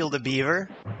can't kill the beaver,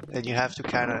 and you have to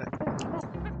kind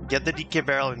of get the DK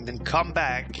barrel and then come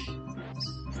back,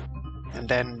 and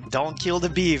then don't kill the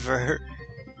beaver,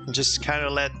 and just kind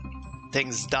of let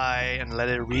things die and let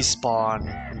it respawn,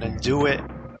 and then do it.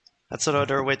 That's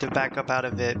another way to back up out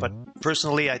of it, but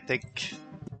personally I think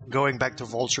going back to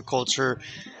Vulture Culture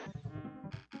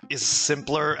is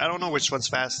simpler. I don't know which one's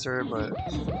faster, but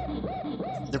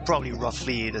they're probably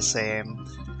roughly the same.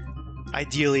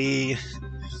 Ideally,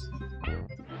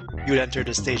 you'd enter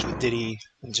the stage with Diddy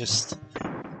and just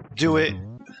do it.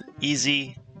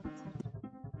 Easy.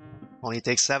 Only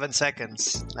takes 7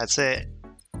 seconds. That's it.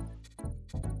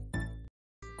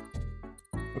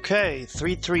 Okay,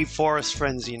 3-3 Forest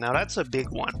Frenzy. Now that's a big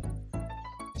one.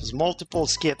 There's multiple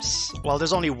skips. Well,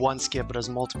 there's only one skip, but there's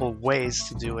multiple ways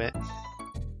to do it.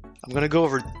 I'm gonna go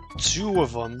over 2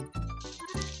 of them.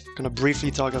 I'm gonna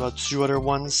briefly talk about 2 other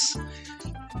ones.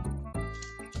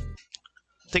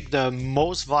 I think the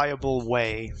most viable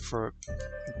way for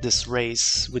this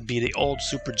race would be the old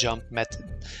super jump method.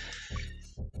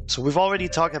 So we've already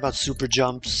talked about super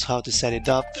jumps, how to set it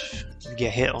up, you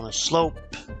get hit on a slope.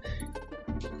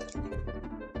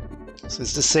 So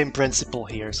it's the same principle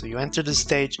here. So you enter the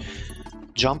stage,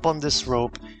 jump on this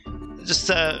rope. Just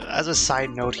as a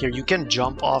side note here, you can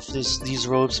jump off these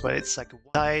ropes, but it's like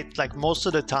tight. Like most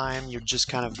of the time, you're just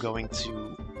kind of going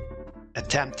to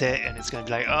attempt it, and it's gonna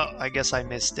be like, oh, I guess I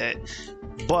missed it.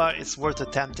 But it's worth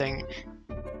attempting.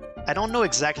 I don't know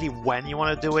exactly when you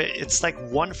want to do it. It's like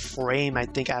 1 frame, I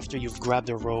think, after you've grabbed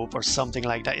a rope or something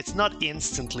like that. It's not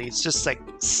instantly. It's just like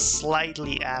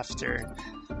slightly after.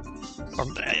 Or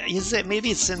is it?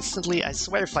 Maybe it's instantly. I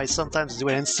swear if I sometimes do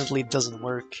it instantly, it doesn't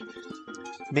work.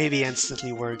 Maybe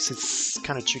instantly works. It's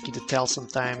kind of tricky to tell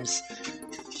sometimes.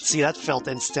 See, that felt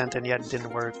instant and yet it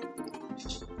didn't work.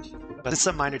 But it's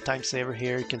a minor time saver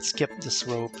here. You can skip this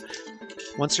rope.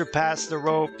 Once you're past the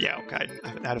rope, yeah, okay,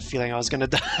 I had a feeling I was gonna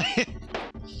die.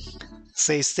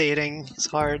 Save stating is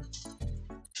hard.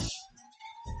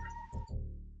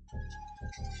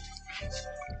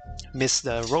 Miss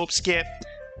the rope skip.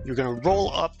 You're gonna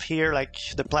roll up here like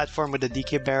the platform with the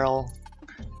DK barrel,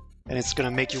 and it's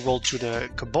gonna make you roll through the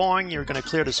kaboing. You're gonna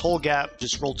clear this whole gap,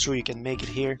 just roll through, you can make it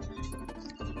here.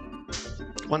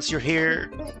 Once you're here,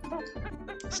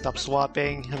 stop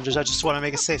swapping. I just want to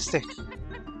make a safe state.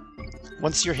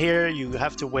 Once you're here, you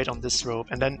have to wait on this rope,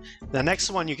 and then the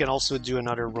next one you can also do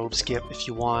another rope skip if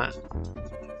you want.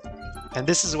 And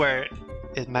this is where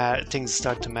things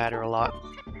start to matter a lot.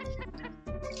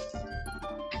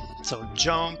 So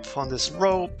jump on this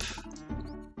rope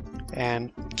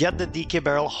and get the DK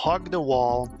barrel, hug the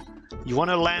wall. You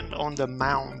want to land on the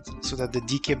mound so that the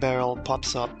DK barrel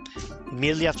pops up.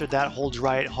 Immediately after that, hold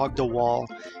right, hug the wall,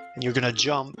 and you're gonna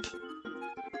jump.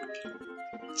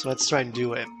 So let's try and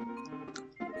do it.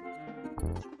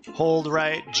 Hold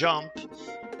right, jump,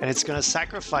 and it's gonna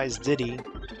sacrifice Diddy.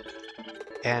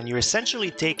 And you're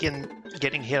essentially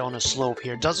getting hit on a slope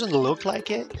here. Doesn't look like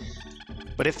it,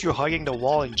 but if you're hugging the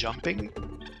wall and jumping,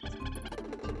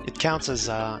 it counts as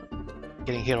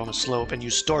getting hit on a slope, and you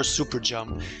store super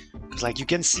jump. Because like you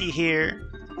can see here,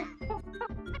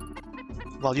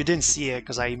 well, you didn't see it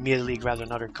because I immediately grabbed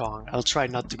another Kong. I'll try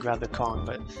not to grab the Kong,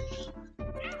 but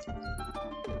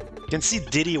you can see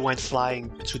Diddy went flying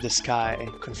to the sky,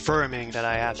 confirming that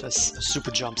I have a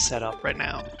super jump set up right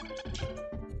now.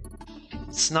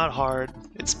 It's not hard.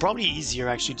 It's probably easier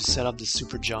actually to set up the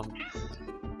super jump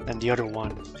than the other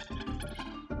one.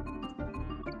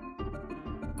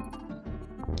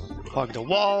 Hug the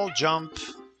wall, jump,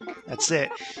 that's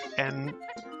it. And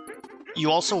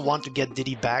you also want to get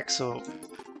Diddy back, so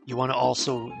you want to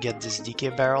also get this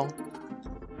DK barrel.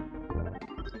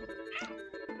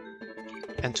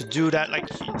 And to do that, like,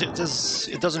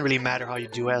 it doesn't really matter how you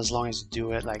do it as long as you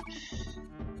do it. Like,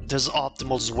 there's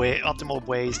optimal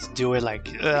ways to do it, like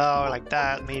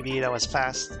that, maybe that was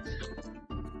fast.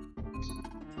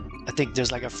 I think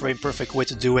there's like a frame perfect way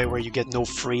to do it where you get no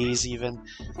freeze even.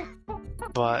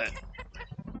 But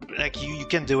like you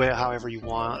can do it however you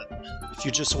want. If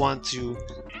you just want to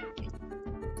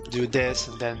do this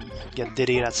and then get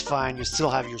Diddy, that's fine. You still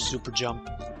have your super jump.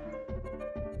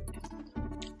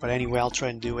 But anyway, I'll try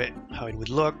and do it how it would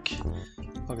look.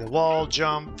 Hug the wall,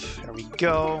 jump, there we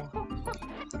go.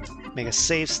 Make a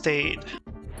save state.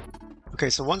 Okay,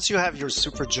 so once you have your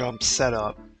super jump set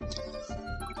up,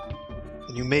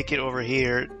 and you make it over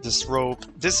here, this rope,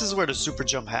 this is where the super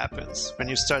jump happens. When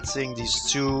you start seeing these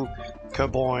 2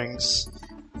 kaboings,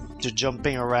 they're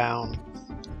jumping around.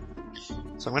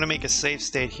 So I'm gonna make a save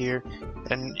state here,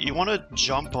 and you want to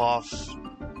jump off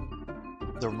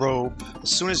the rope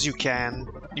as soon as you can.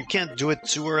 You can't do it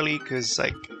too early because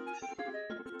like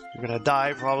you're gonna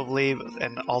die probably,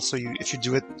 and also if you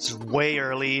do it way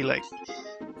early, like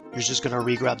you're just gonna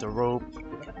re-grab the rope.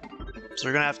 So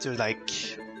you're gonna have to like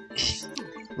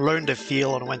learn the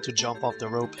feel on when to jump off the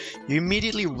rope. You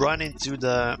immediately run into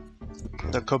the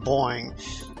kaboing.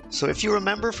 So if you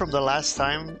remember from the last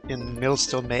time in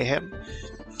Millstone Mayhem,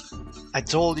 I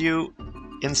told you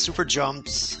in super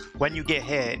jumps, when you get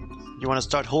hit, you want to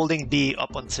start holding B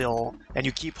up until, and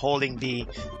you keep holding B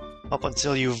up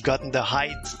until you've gotten the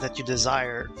height that you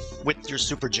desire with your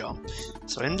super jump.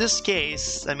 So in this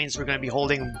case, that means we're going to be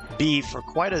holding B for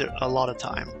quite a lot of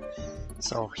time.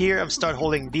 So here I'm start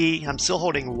holding B, I'm still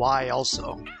holding Y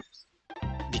also,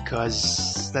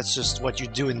 because that's just what you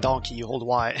do in Donkey, you hold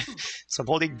Y. So I'm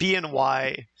holding B and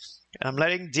Y, and I'm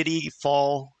letting Diddy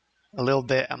fall a little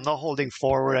bit. I'm not holding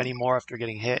forward anymore after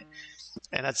getting hit,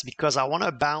 and that's because I want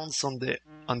to bounce on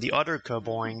the other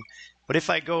kaboing, but if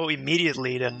I go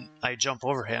immediately, then I jump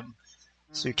over him.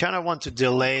 So you kind of want to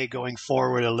delay going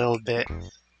forward a little bit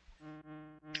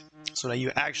so that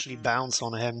you actually bounce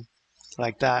on him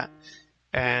like that.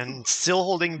 And still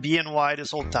holding B and Y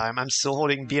this whole time. I'm still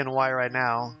holding B and Y right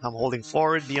now. I'm holding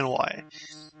forward B and Y.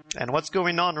 And what's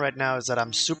going on right now is that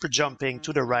I'm super jumping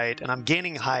to the right and I'm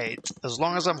gaining height. As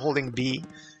long as I'm holding B,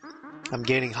 I'm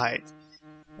gaining height.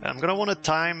 And I'm gonna want to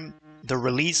time the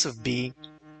release of B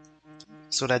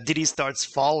so that Diddy starts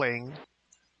falling.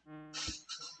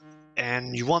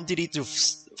 And you want Diddy to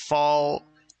fall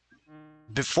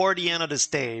before the end of the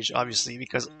stage, obviously,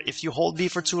 because if you hold B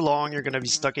for too long, you're going to be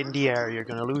stuck in the air, you're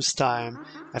going to lose time.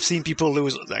 I've seen people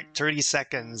lose like 30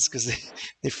 seconds because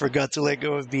they forgot to let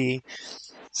go of B.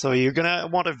 So you're going to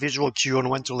want a visual cue on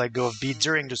when to let go of B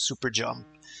during the super jump.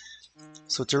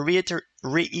 So to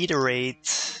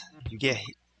reiterate, you get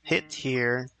hit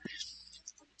here,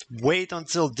 wait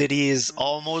until Diddy is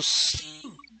almost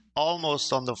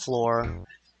on the floor.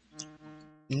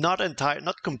 Not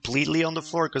completely on the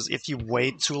floor, because if you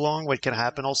wait too long, what can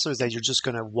happen also is that you're just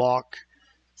gonna walk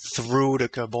through the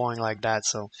kaboing like that.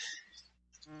 So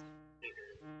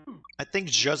I think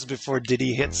just before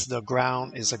Diddy hits the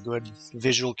ground is a good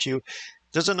visual cue.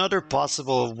 There's another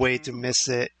possible way to miss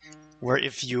it, where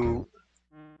if you...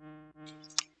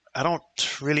 I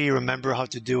don't really remember how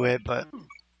to do it, but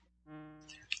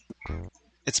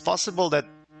it's possible that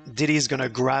Diddy's gonna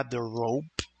grab the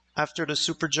rope after the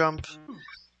super jump.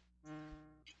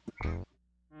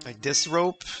 Like this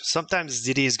rope. Sometimes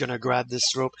Diddy is gonna grab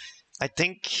this rope. I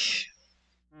think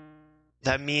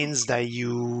that means that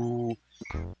you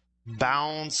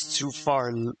bounce too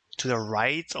far to the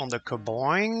right on the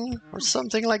kaboing or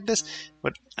something like this.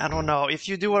 But I don't know. If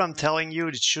you do what I'm telling you,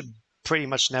 it should pretty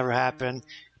much never happen.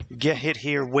 You get hit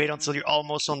here, wait until you're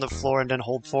almost on the floor, and then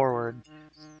hold forward.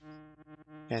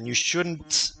 And you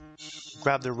shouldn't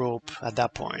grab the rope at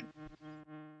that point.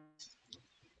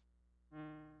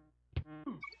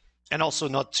 And also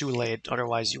not too late,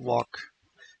 otherwise you walk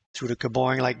through the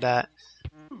kaboing like that.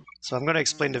 So I'm going to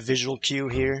explain the visual cue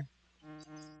here.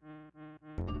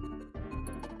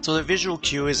 So the visual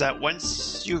cue is that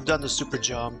once you've done the super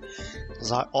jump,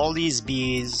 there's all these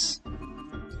Bs,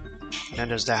 and then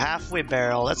there's the halfway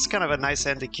barrel. That's kind of a nice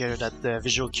indicator that the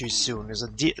visual cue is soon.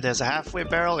 There's a halfway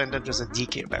barrel, and then there's a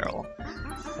DK barrel.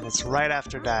 And it's right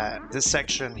after that, this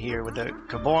section here with the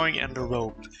kaboing and the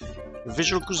rope. The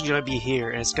visual cue is going to be here,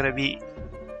 and it's going to be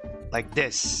like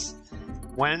this.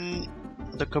 When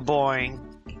the kaboing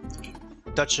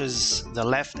touches the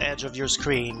left edge of your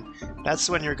screen, that's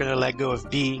when you're going to let go of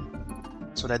B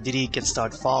so that Diddy can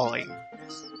start falling.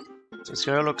 So it's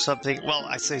going to look something, well,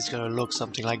 I say it's going to look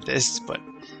something like this, but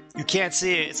you can't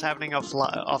see it, it's happening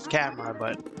off camera,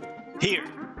 but here,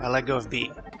 I let go of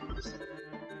B.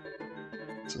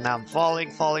 So now I'm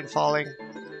falling.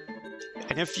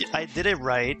 And if I did it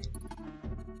right,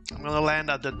 I'm going to land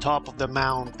at the top of the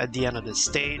mound at the end of the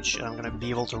stage, and I'm going to be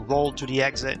able to roll to the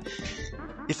exit.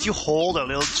 If you hold a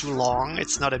little too long,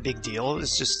 it's not a big deal.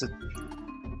 It's just that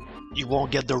you won't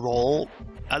get the roll.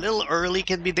 A little early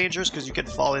can be dangerous because you can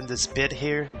fall in this pit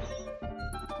here.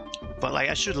 But like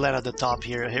I should land at the top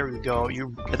here. Here we go.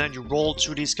 And then you roll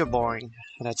through these kaboing,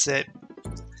 and that's it.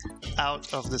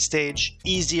 Out of the stage.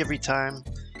 Easy every time.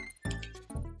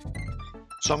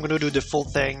 So I'm going to do the full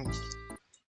thing.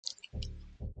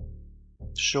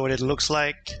 Show what it looks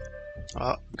like.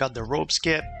 Got the rope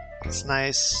skip. It's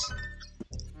nice.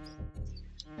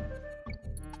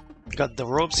 Got the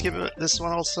rope skip, this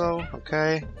one also.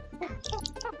 Okay.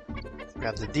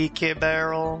 Got the DK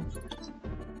barrel.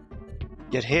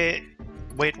 Get hit.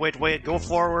 Wait. Go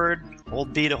forward.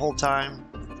 Hold B the whole time.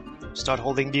 Start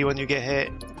holding B when you get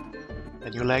hit.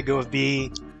 Then you let go of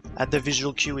B at the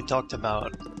visual cue we talked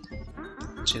about,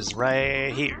 which is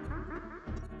right here.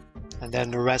 And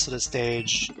then the rest of the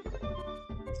stage,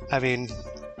 I mean,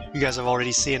 you guys have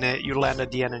already seen it. You land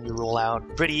at the end and you roll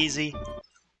out. Pretty easy.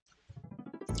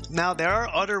 Now, there are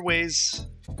other ways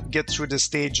to get through the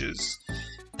stages.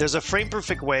 There's a frame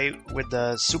perfect way with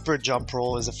the super jump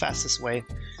roll is the fastest way.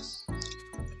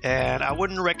 And I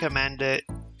wouldn't recommend it.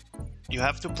 You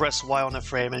have to press Y on a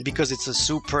frame, and because it's a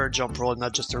super jump roll,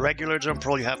 not just a regular jump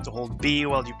roll, you have to hold B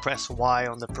while you press Y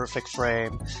on the perfect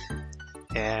frame.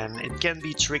 And it can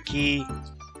be tricky.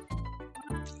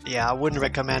 Yeah, I wouldn't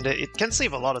recommend it. It can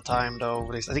save a lot of time though.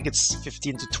 I think it's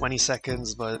 15 to 20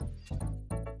 seconds, but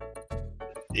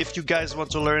if you guys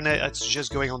want to learn it, I'd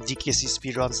suggest going on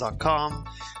dkcspeedruns.com.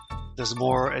 There's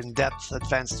more in-depth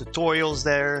advanced tutorials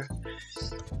there.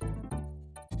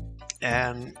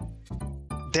 And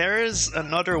there is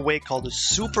another way called a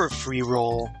super free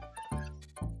roll,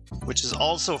 which is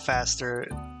also faster,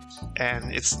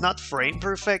 and it's not frame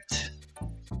perfect,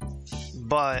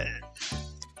 but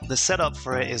the setup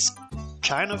for it is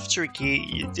kind of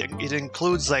tricky. It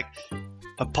includes like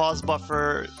a pause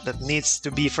buffer that needs to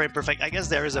be frame perfect. I guess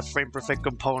there is a frame perfect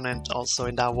component also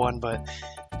in that one, but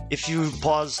if you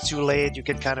pause too late, you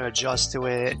can kind of adjust to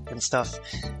it and stuff.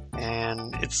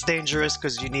 And it's dangerous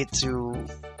because you need to...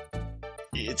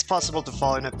 It's possible to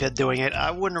fall in a pit doing it.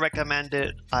 I wouldn't recommend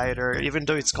it either. Even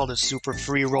though it's called a super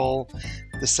free roll,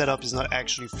 the setup is not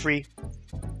actually free.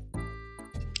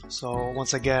 So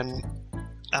once again,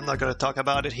 I'm not going to talk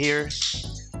about it here.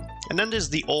 And then there's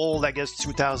the old, I guess,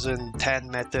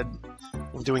 2010 method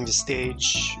of doing the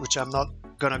stage, which I'm not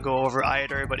going to go over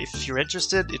either. But if you're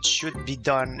interested, it should be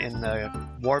done in the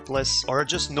warpless or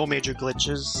just no major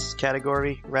glitches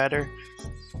category, rather.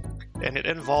 And it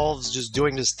involves just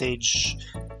doing the stage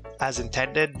as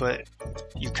intended, but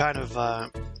you kind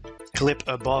of clip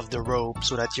above the rope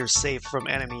so that you're safe from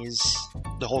enemies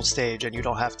the whole stage and you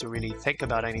don't have to really think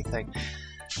about anything.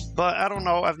 But I don't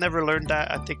know, I've never learned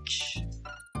that. I think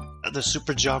the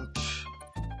super jump,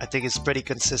 I think it's pretty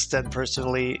consistent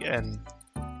personally, and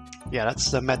yeah, that's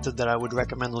the method that I would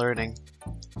recommend learning.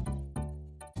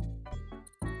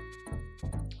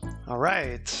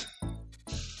 Alright.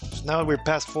 Now we're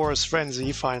past Forest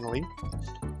Frenzy, finally.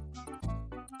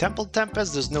 Temple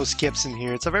Tempest, there's no skips in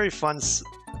here. It's a very fun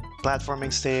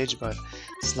platforming stage, but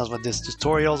it's not what this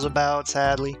tutorial's about,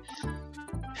 sadly.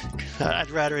 I'd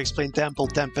rather explain Temple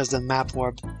Tempest than Map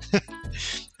Warp.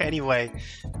 Anyway,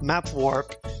 Map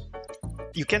Warp.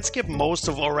 You can skip most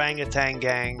of Orangutan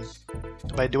Gang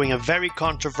by doing a very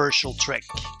controversial trick.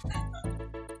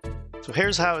 So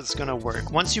here's how it's gonna work.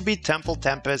 Once you beat Temple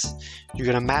Tempest, you're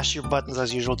gonna mash your buttons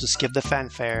as usual to skip the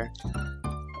fanfare.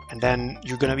 And then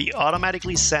you're gonna be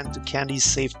automatically sent to Candy's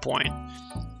save point.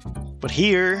 But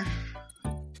here,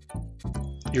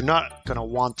 you're not gonna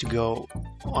want to go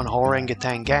on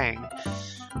Orangutan Gang.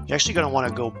 You're actually gonna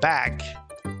wanna go back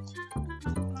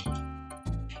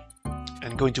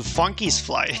and go into Funky's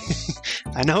Fly.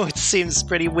 I know it seems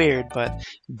pretty weird, but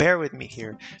bear with me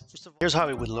here. First of all, here's how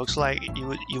it would look like.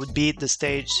 You would beat the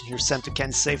stage, you're sent to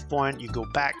Ken's save point, you go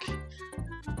back.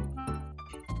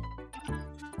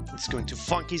 Let's go into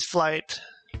Funky's Flight.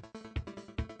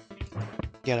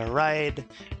 Get a ride.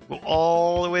 Go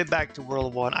all the way back to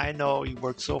World 1. I know you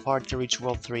worked so hard to reach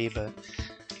World 3, but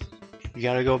you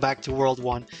gotta go back to World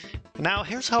 1. Now,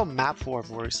 here's how Map Warp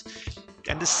works.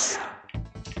 And this...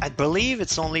 I believe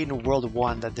it's only in World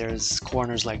 1 that there's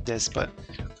corners like this, but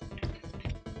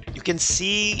you can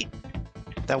see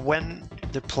that when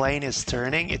the plane is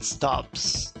turning, it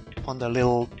stops on the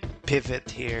little pivot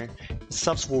here. It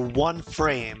stops for 1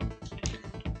 frame.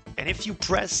 And if you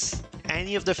press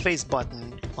any of the face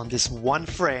button on this 1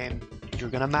 frame, you're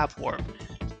gonna map warp.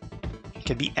 It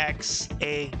can be X,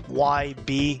 A, Y,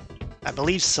 B. I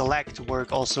believe select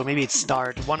work also. Maybe it's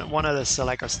start. One of the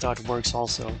select or start works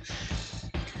also.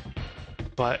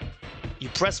 But you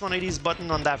press one of these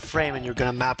buttons on that frame and you're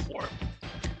gonna map warp.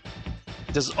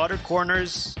 There's other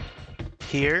corners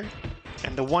here,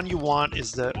 and the one you want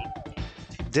is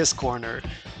this corner,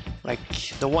 like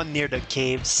the one near the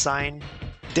cave sign.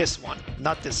 This one,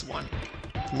 not this one.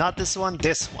 Not this one,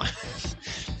 this one.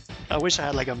 I wish I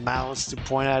had like a mouse to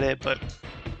point at it, but...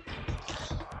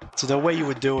 So the way you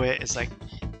would do it is like,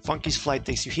 Funky's Flight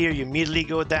takes you here, you immediately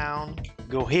go down,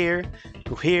 go here,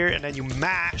 and then you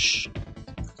mash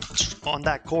on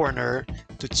that corner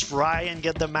to try and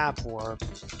get the map warp.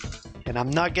 And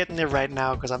I'm not getting it right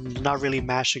now because I'm not really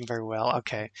mashing very well.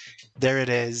 Okay, there it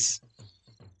is.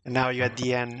 And now you're at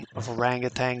the end of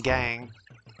Orangutan Gang.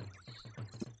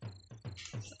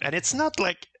 And it's not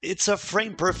like it's a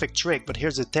frame perfect trick, but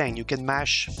here's the thing, you can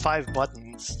mash 5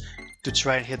 buttons to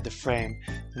try and hit the frame.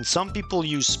 And some people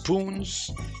use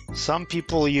spoons, some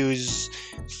people use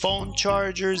phone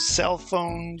chargers, cell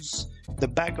phones, the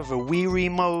back of a Wii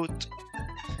remote.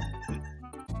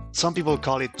 Some people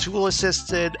call it tool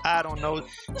assisted, I don't know.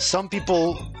 Some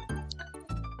people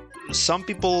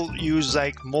use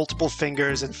like multiple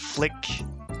fingers and flick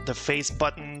the face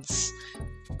buttons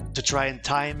to try and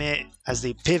time it as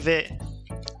they pivot.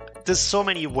 There's so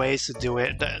many ways to do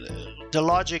it. The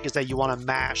logic is that you want to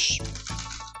mash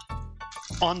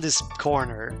on this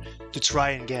corner to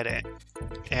try and get it.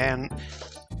 And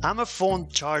I'm a phone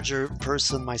charger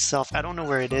person myself. I don't know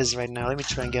where it is right now. Let me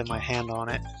try and get my hand on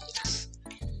it.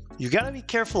 You gotta be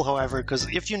careful, however, because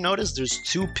if you notice, there's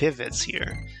 2 pivots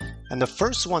here. And the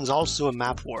first one's also a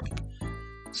map warp.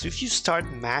 So if you start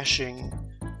mashing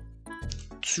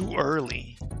too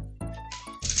early,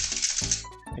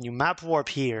 and you map warp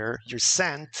here, you're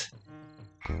sent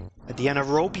at the end of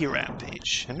Ropey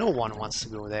Rampage, and no one wants to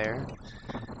go there.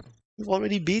 You've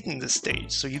already beaten this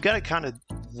stage, so you gotta kind of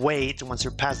wait once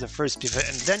you're past the first pivot,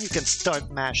 and then you can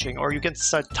start mashing, or you can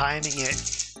start timing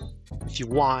it if you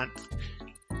want.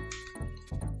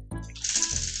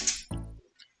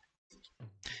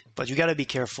 But you gotta be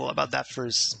careful about that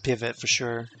first pivot for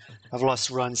sure. I've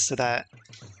lost runs to that.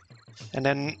 And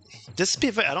then this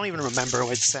pivot, I don't even remember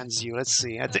what it sends you. Let's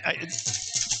see.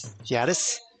 Yeah,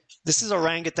 this is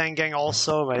Orangutan Gang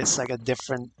also, but it's like a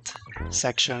different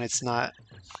section. It's not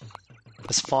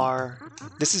as far.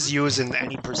 This is used in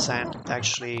any percent,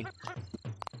 actually.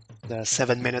 The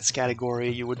 7 minutes category,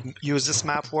 you would use this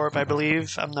map warp, I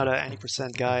believe. I'm not an any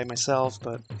percent guy myself,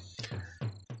 but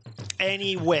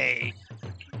anyway,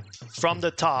 from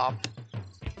the top,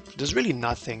 there's really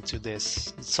nothing to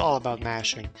this. It's all about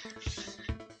mashing.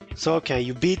 So okay,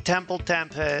 you beat Temple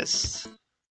Tempest.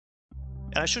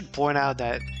 And I should point out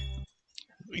that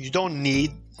you don't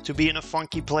need to be in a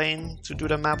funky plane to do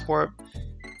the map warp.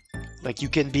 Like, you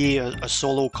can be a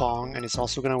solo Kong and it's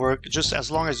also gonna work, just as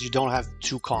long as you don't have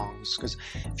 2 Kongs. Because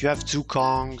if you have 2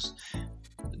 Kongs,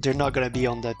 they're not gonna be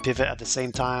on the pivot at the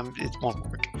same time. It won't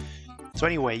work. So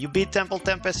anyway, you beat Temple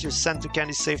Tempest, you're sent to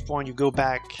Candy Save Point, you go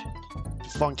back to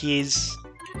Funkies.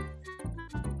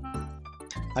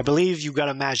 I believe you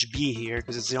gotta mash B here,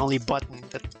 because it's the only button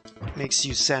that makes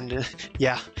you send it.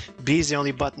 Yeah, B is the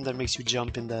only button that makes you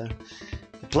jump in the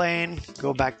plane.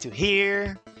 Go back to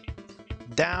here,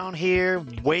 down here,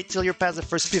 wait till you're past the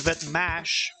first pivot,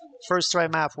 mash, first try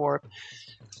map warp,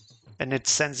 and it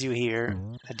sends you here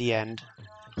at the end.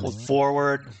 Hold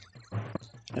forward,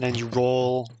 and then you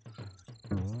roll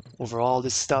over all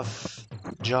this stuff,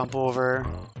 jump over,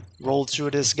 roll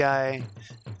through this guy,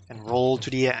 and roll to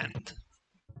the end.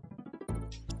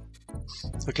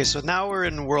 Okay, so now we're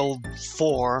in World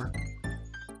 4.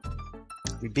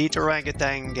 We beat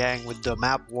Orangutan Gang with the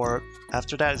map warp.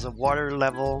 After that is a water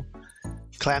level,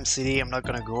 Clam City, I'm not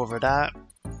gonna go over that.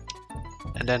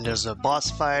 And then there's a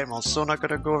boss fight, I'm also not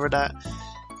gonna go over that.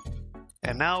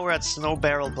 And now we're at Snow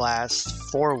Barrel Blast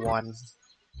 4-1.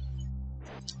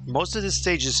 Most of this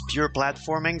stage is pure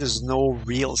platforming, there's no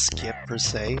real skip per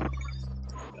se.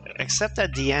 Except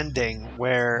at the ending,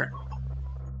 where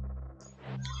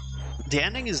the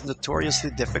ending is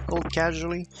notoriously difficult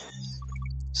casually,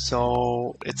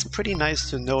 so it's pretty nice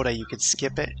to know that you can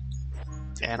skip it.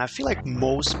 And I feel like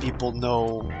most people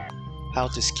know how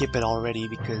to skip it already,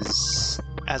 because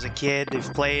as a kid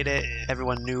they've played it,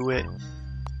 everyone knew it.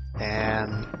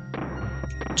 And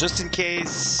just in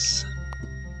case,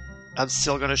 I'm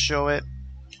still gonna show it.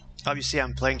 Obviously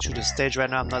I'm playing through the stage right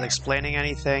now, I'm not explaining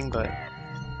anything, but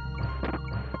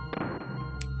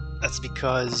that's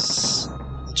because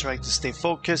I'm trying to stay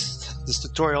focused. This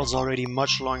tutorial is already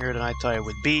much longer than I thought it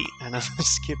would be, and I'm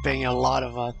skipping a lot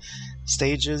of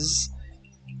stages.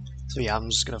 So yeah, I'm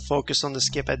just gonna focus on the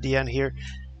skip at the end here.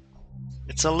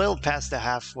 It's a little past the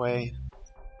halfway.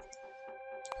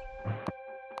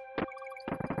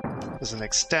 There's an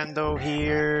extendo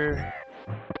here.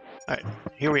 Alright,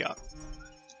 here we are.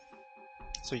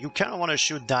 So you kind of want to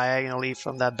shoot diagonally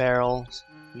from that barrel.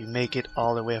 You make it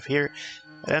all the way up here.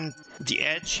 And the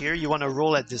edge here, you want to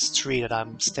roll at this tree that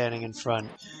I'm standing in front.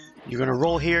 You're going to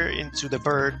roll here into the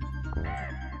bird.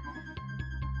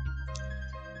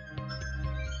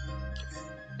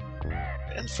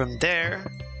 And from there,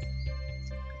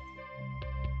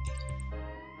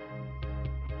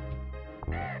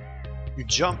 you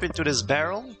jump into this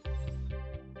barrel.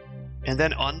 And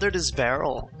then under this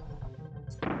barrel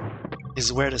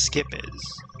is where the skip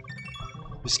is.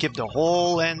 You skip the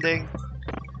whole ending.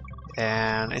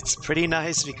 And it's pretty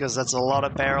nice because that's a lot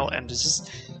of barrel, and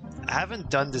I haven't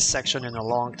done this section in a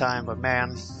long time, but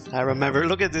man, I remember.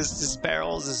 Look at this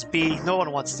barrels, this bee. No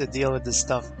one wants to deal with this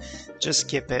stuff. Just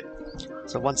skip it.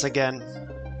 So once again,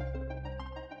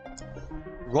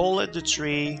 roll at the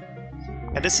tree.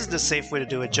 And this is the safe way to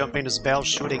do it. Jumping this barrel,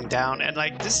 shooting down. And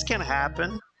like, this can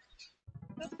happen.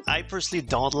 I personally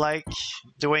don't like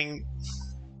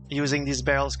using these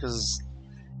barrels because,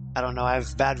 I don't know, I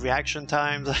have bad reaction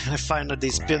times. I find that they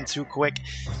spin too quick.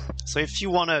 So if you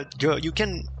want to go, you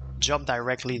can jump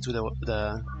directly into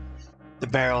the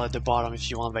barrel at the bottom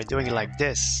if you want by doing it like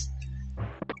this.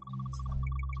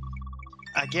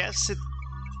 I guess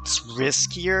it's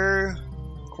riskier,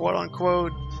 quote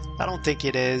unquote. I don't think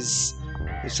it is.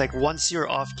 It's like once you're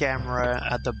off camera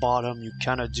at the bottom, you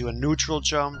kind of do a neutral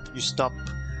jump. You stop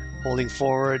holding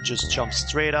forward, just jump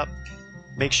straight up.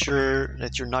 Make sure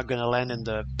that you're not going to land in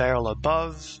the barrel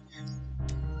above.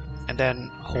 And then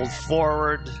hold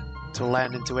forward to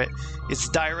land into it. It's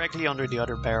directly under the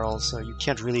other barrel, so you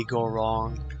can't really go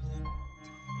wrong.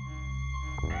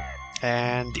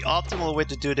 And the optimal way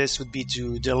to do this would be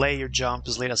to delay your jump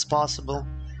as late as possible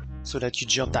so that you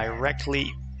jump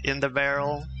directly in the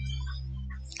barrel.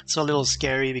 It's a little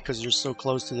scary because you're so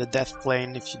close to the death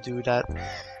plane if you do that,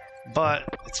 but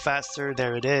it's faster.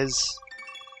 There it is.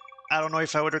 I don't know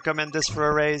if I would recommend this for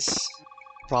a race.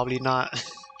 Probably not.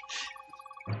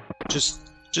 Just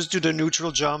do the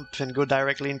neutral jump and go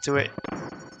directly into it.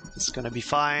 It's gonna be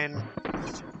fine.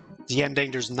 The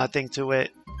ending, there's nothing to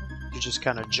it. You just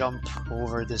kind of jump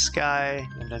over this guy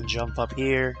and then jump up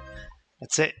here.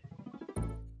 That's it.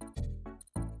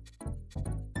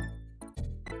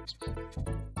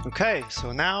 Okay,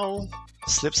 so now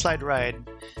Slip Slide Ride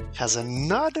has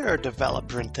another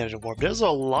developer intended warp. There's a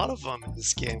lot of them in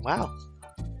this game. Wow.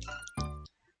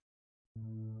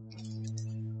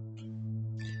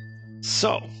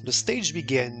 So the stage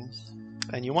begins,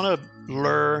 and you want to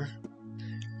lure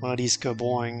one of these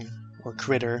kaboing or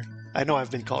critter. I know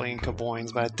I've been calling them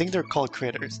kaboings, but I think they're called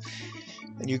critters.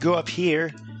 And you go up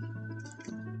here,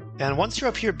 and once you're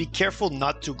up here, be careful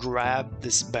not to grab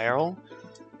this barrel.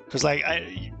 Because like,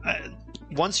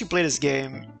 once you play this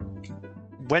game,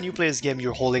 when you play this game,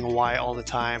 you're holding Y all the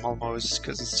time almost,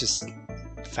 because it's just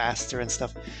faster and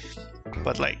stuff.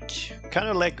 But like, kind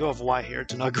of let go of Y here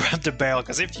to not grab the barrel,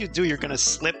 because if you do, you're gonna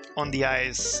slip on the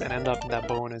ice and end up in that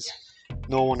bonus.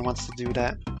 No one wants to do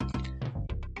that.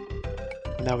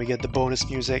 Now we get the bonus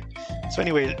music. So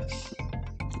anyway,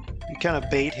 you kind of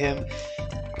bait him.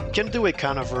 You can do it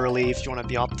kind of early if you want to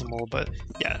be optimal, but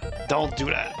yeah, don't do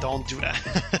that. Don't do that.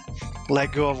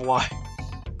 Let go of Y.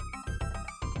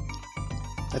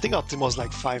 I think optimal is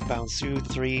like 5 bounds. 2,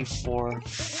 3, 4,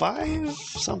 5,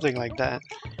 something like that.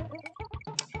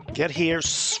 Get here,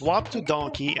 swap to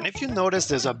donkey, and if you notice,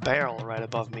 there's a barrel right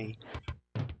above me.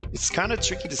 It's kind of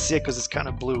tricky to see it because it's kind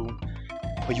of blue,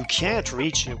 but you can't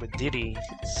reach it with Diddy.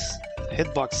 It's, the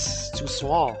hitbox is too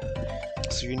small,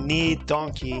 so you need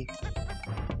donkey.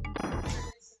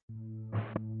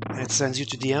 And it sends you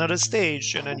to the end of the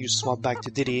stage, and then you swap back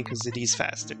to Diddy because Diddy's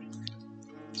faster.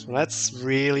 So that's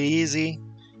really easy,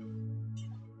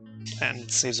 and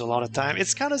it saves a lot of time.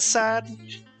 It's kind of sad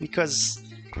because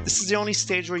this is the only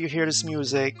stage where you hear this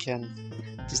music, and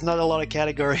there's not a lot of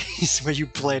categories where you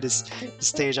play this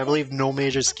stage. I believe no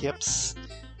major skips,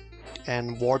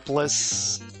 and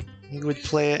warpless, you would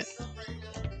play it.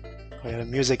 Oh yeah, the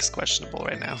music's questionable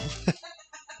right now.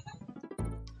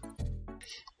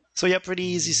 So yeah, pretty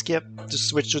easy skip. Just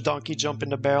switch to donkey, jump in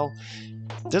the barrel.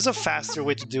 There's a faster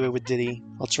way to do it with Diddy.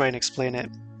 I'll try and explain it.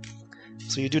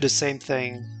 So you do the same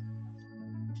thing.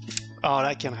 Oh,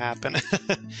 that can happen.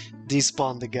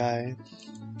 Despawn the guy.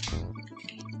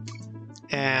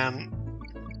 And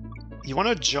you want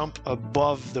to jump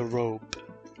above the rope.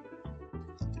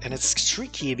 And it's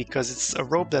tricky because it's a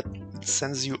rope that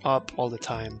sends you up all the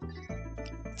time.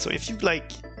 So if you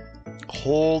like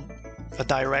hold a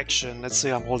direction, let's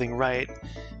say I'm holding right,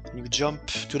 and you jump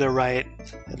to the right,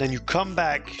 and then you come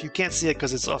back, you can't see it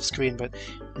because it's off screen, but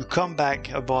you come back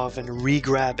above and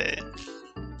re-grab it.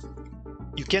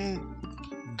 You can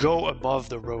go above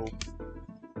the rope.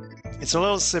 It's a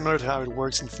little similar to how it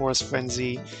works in Forest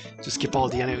Frenzy to skip all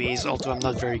the enemies, although I'm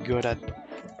not very good at...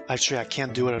 Actually, I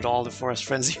can't do it at all, the Forest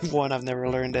Frenzy one, I've never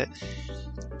learned it.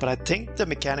 But I think the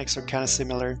mechanics are kind of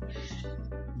similar.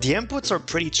 The inputs are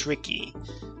pretty tricky,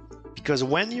 because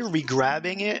when you're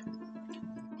re-grabbing it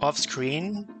off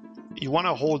screen, you want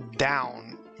to hold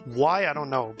down. Why? I don't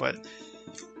know, but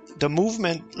the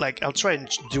movement, like, I'll try and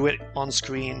do it on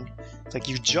screen. Like,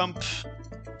 you jump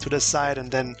to the side and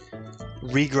then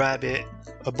re-grab it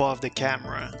above the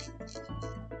camera.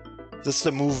 That's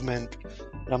the movement.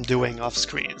 what I'm doing off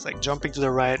screen. It's like jumping to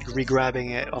the right,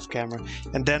 re-grabbing it off camera.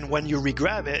 And then when you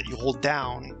re-grab it, you hold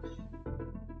down.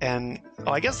 And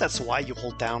I guess that's why you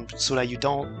hold down, so that you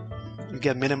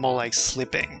get minimal like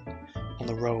slipping on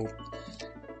the rope.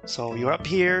 So you're up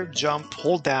here, jump,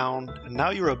 hold down, and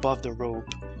now you're above the rope.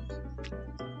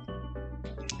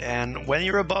 And when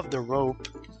you're above the rope,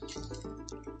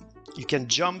 you can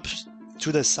jump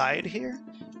to the side here,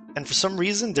 and for some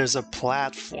reason there's a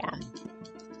platform.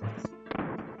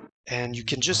 And you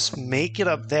can just make it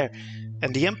up there.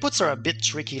 And the inputs are a bit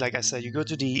tricky, like I said. You go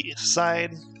to the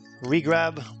side,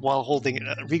 re-grab while holding,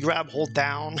 re-grab, hold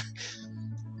down.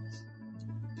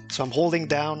 So I'm holding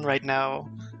down right now.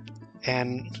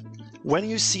 And when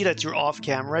you see that you're off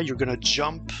camera, you're gonna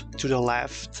jump to the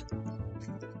left.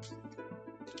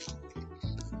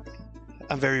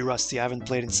 I'm very rusty, I haven't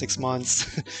played in 6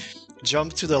 months.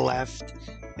 Jump to the left,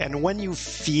 and when you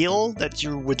feel that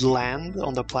you would land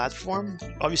on the platform,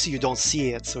 obviously you don't see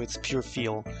it, so it's pure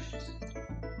feel.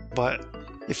 But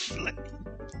if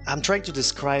I'm trying to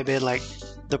describe it, like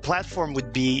the platform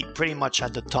would be pretty much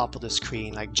at the top of the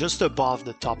screen, like just above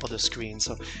the top of the screen.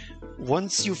 So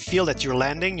once you feel that you're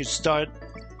landing, you start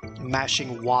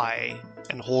mashing Y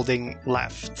and holding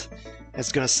left.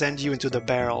 It's gonna send you into the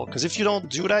barrel, because if you don't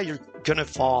do that, you're gonna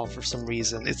fall for some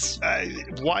reason. It's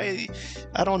why,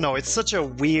 I don't know, it's such a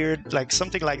weird, like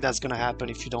something like that's gonna happen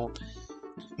if you don't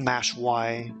mash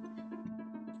Y.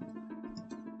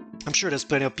 I'm sure there's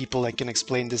plenty of people that can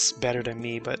explain this better than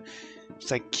me, but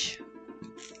it's like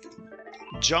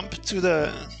jump to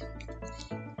the,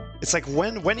 it's like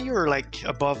when you're like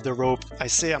above the rope, I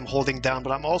say I'm holding down,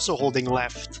 but I'm also holding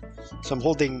left. So I'm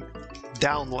holding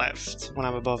down left when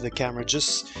I'm above the camera,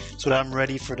 just so that I'm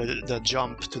ready for the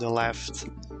jump to the left.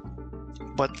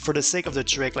 But for the sake of the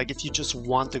trick, like if you just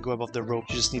want to go above the rope,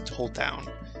 you just need to hold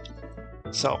down.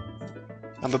 So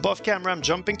I'm above camera, I'm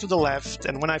jumping to the left,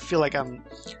 and when I feel like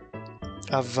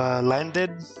I've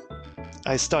landed,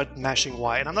 I start mashing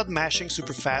Y. And I'm not mashing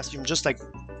super fast, I'm just like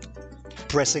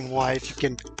pressing Y, if you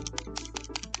can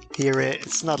hear it.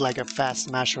 It's not like a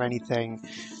fast mash or anything.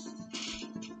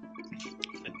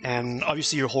 And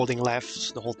obviously you're holding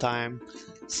left the whole time,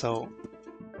 so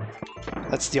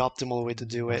that's the optimal way to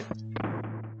do it.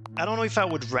 I don't know if I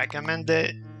would recommend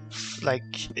it. Like,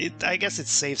 I guess it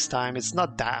saves time. It's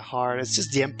not that hard. It's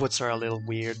just the inputs are a little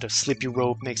weird. The slippy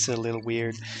rope makes it a little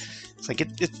weird. It's like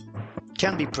it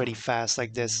can be pretty fast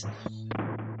like this.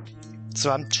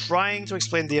 So I'm trying to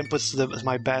explain the inputs to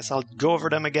my best. I'll go over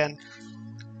them again.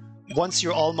 Once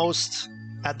you're almost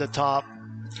at the top,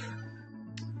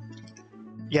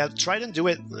 yeah, try and do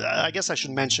it. I guess I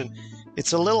should mention,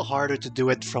 it's a little harder to do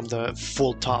it from the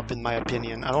full top, in my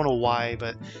opinion. I don't know why,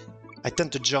 but I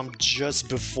tend to jump just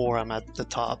before I'm at the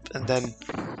top, and then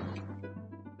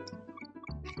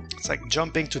it's like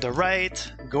jumping to the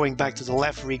right, going back to the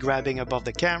left, re-grabbing above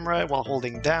the camera while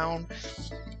holding down,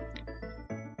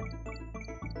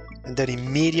 and then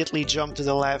immediately jump to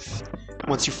the left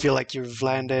once you feel like you've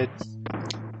landed.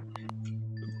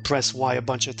 Press Y a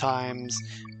bunch of times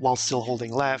while still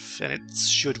holding left, and it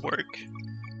should work.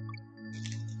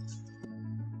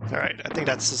 Alright, I think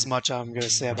that's as much I'm gonna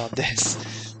say about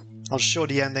this. I'll show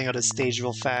the ending of the stage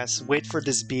real fast. Wait for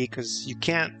this B, because you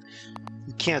can't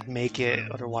make it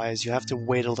otherwise. You have to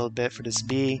wait a little bit for this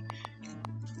B.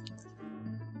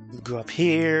 Go up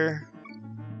here.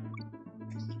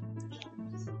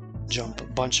 Jump a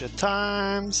bunch of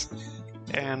times.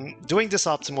 And doing this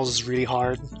optimals is really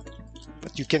hard,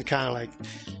 but you can kind of like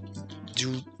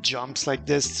do jumps like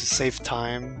this to save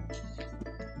time.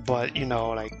 But you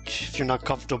know, like if you're not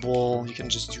comfortable, you can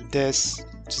just do this,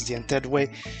 which is the intended way.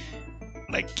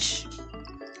 Like,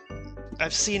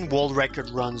 I've seen world record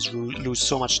runs lose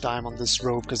so much time on this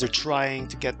rope because they're trying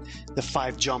to get the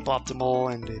 5 jump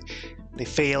optimal, and they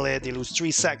fail it, they lose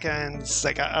 3 seconds.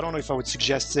 Like, I don't know if I would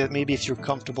suggest it, maybe if you're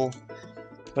comfortable.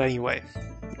 But anyway,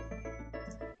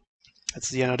 that's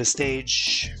the end of the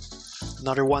stage.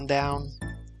 Another one down.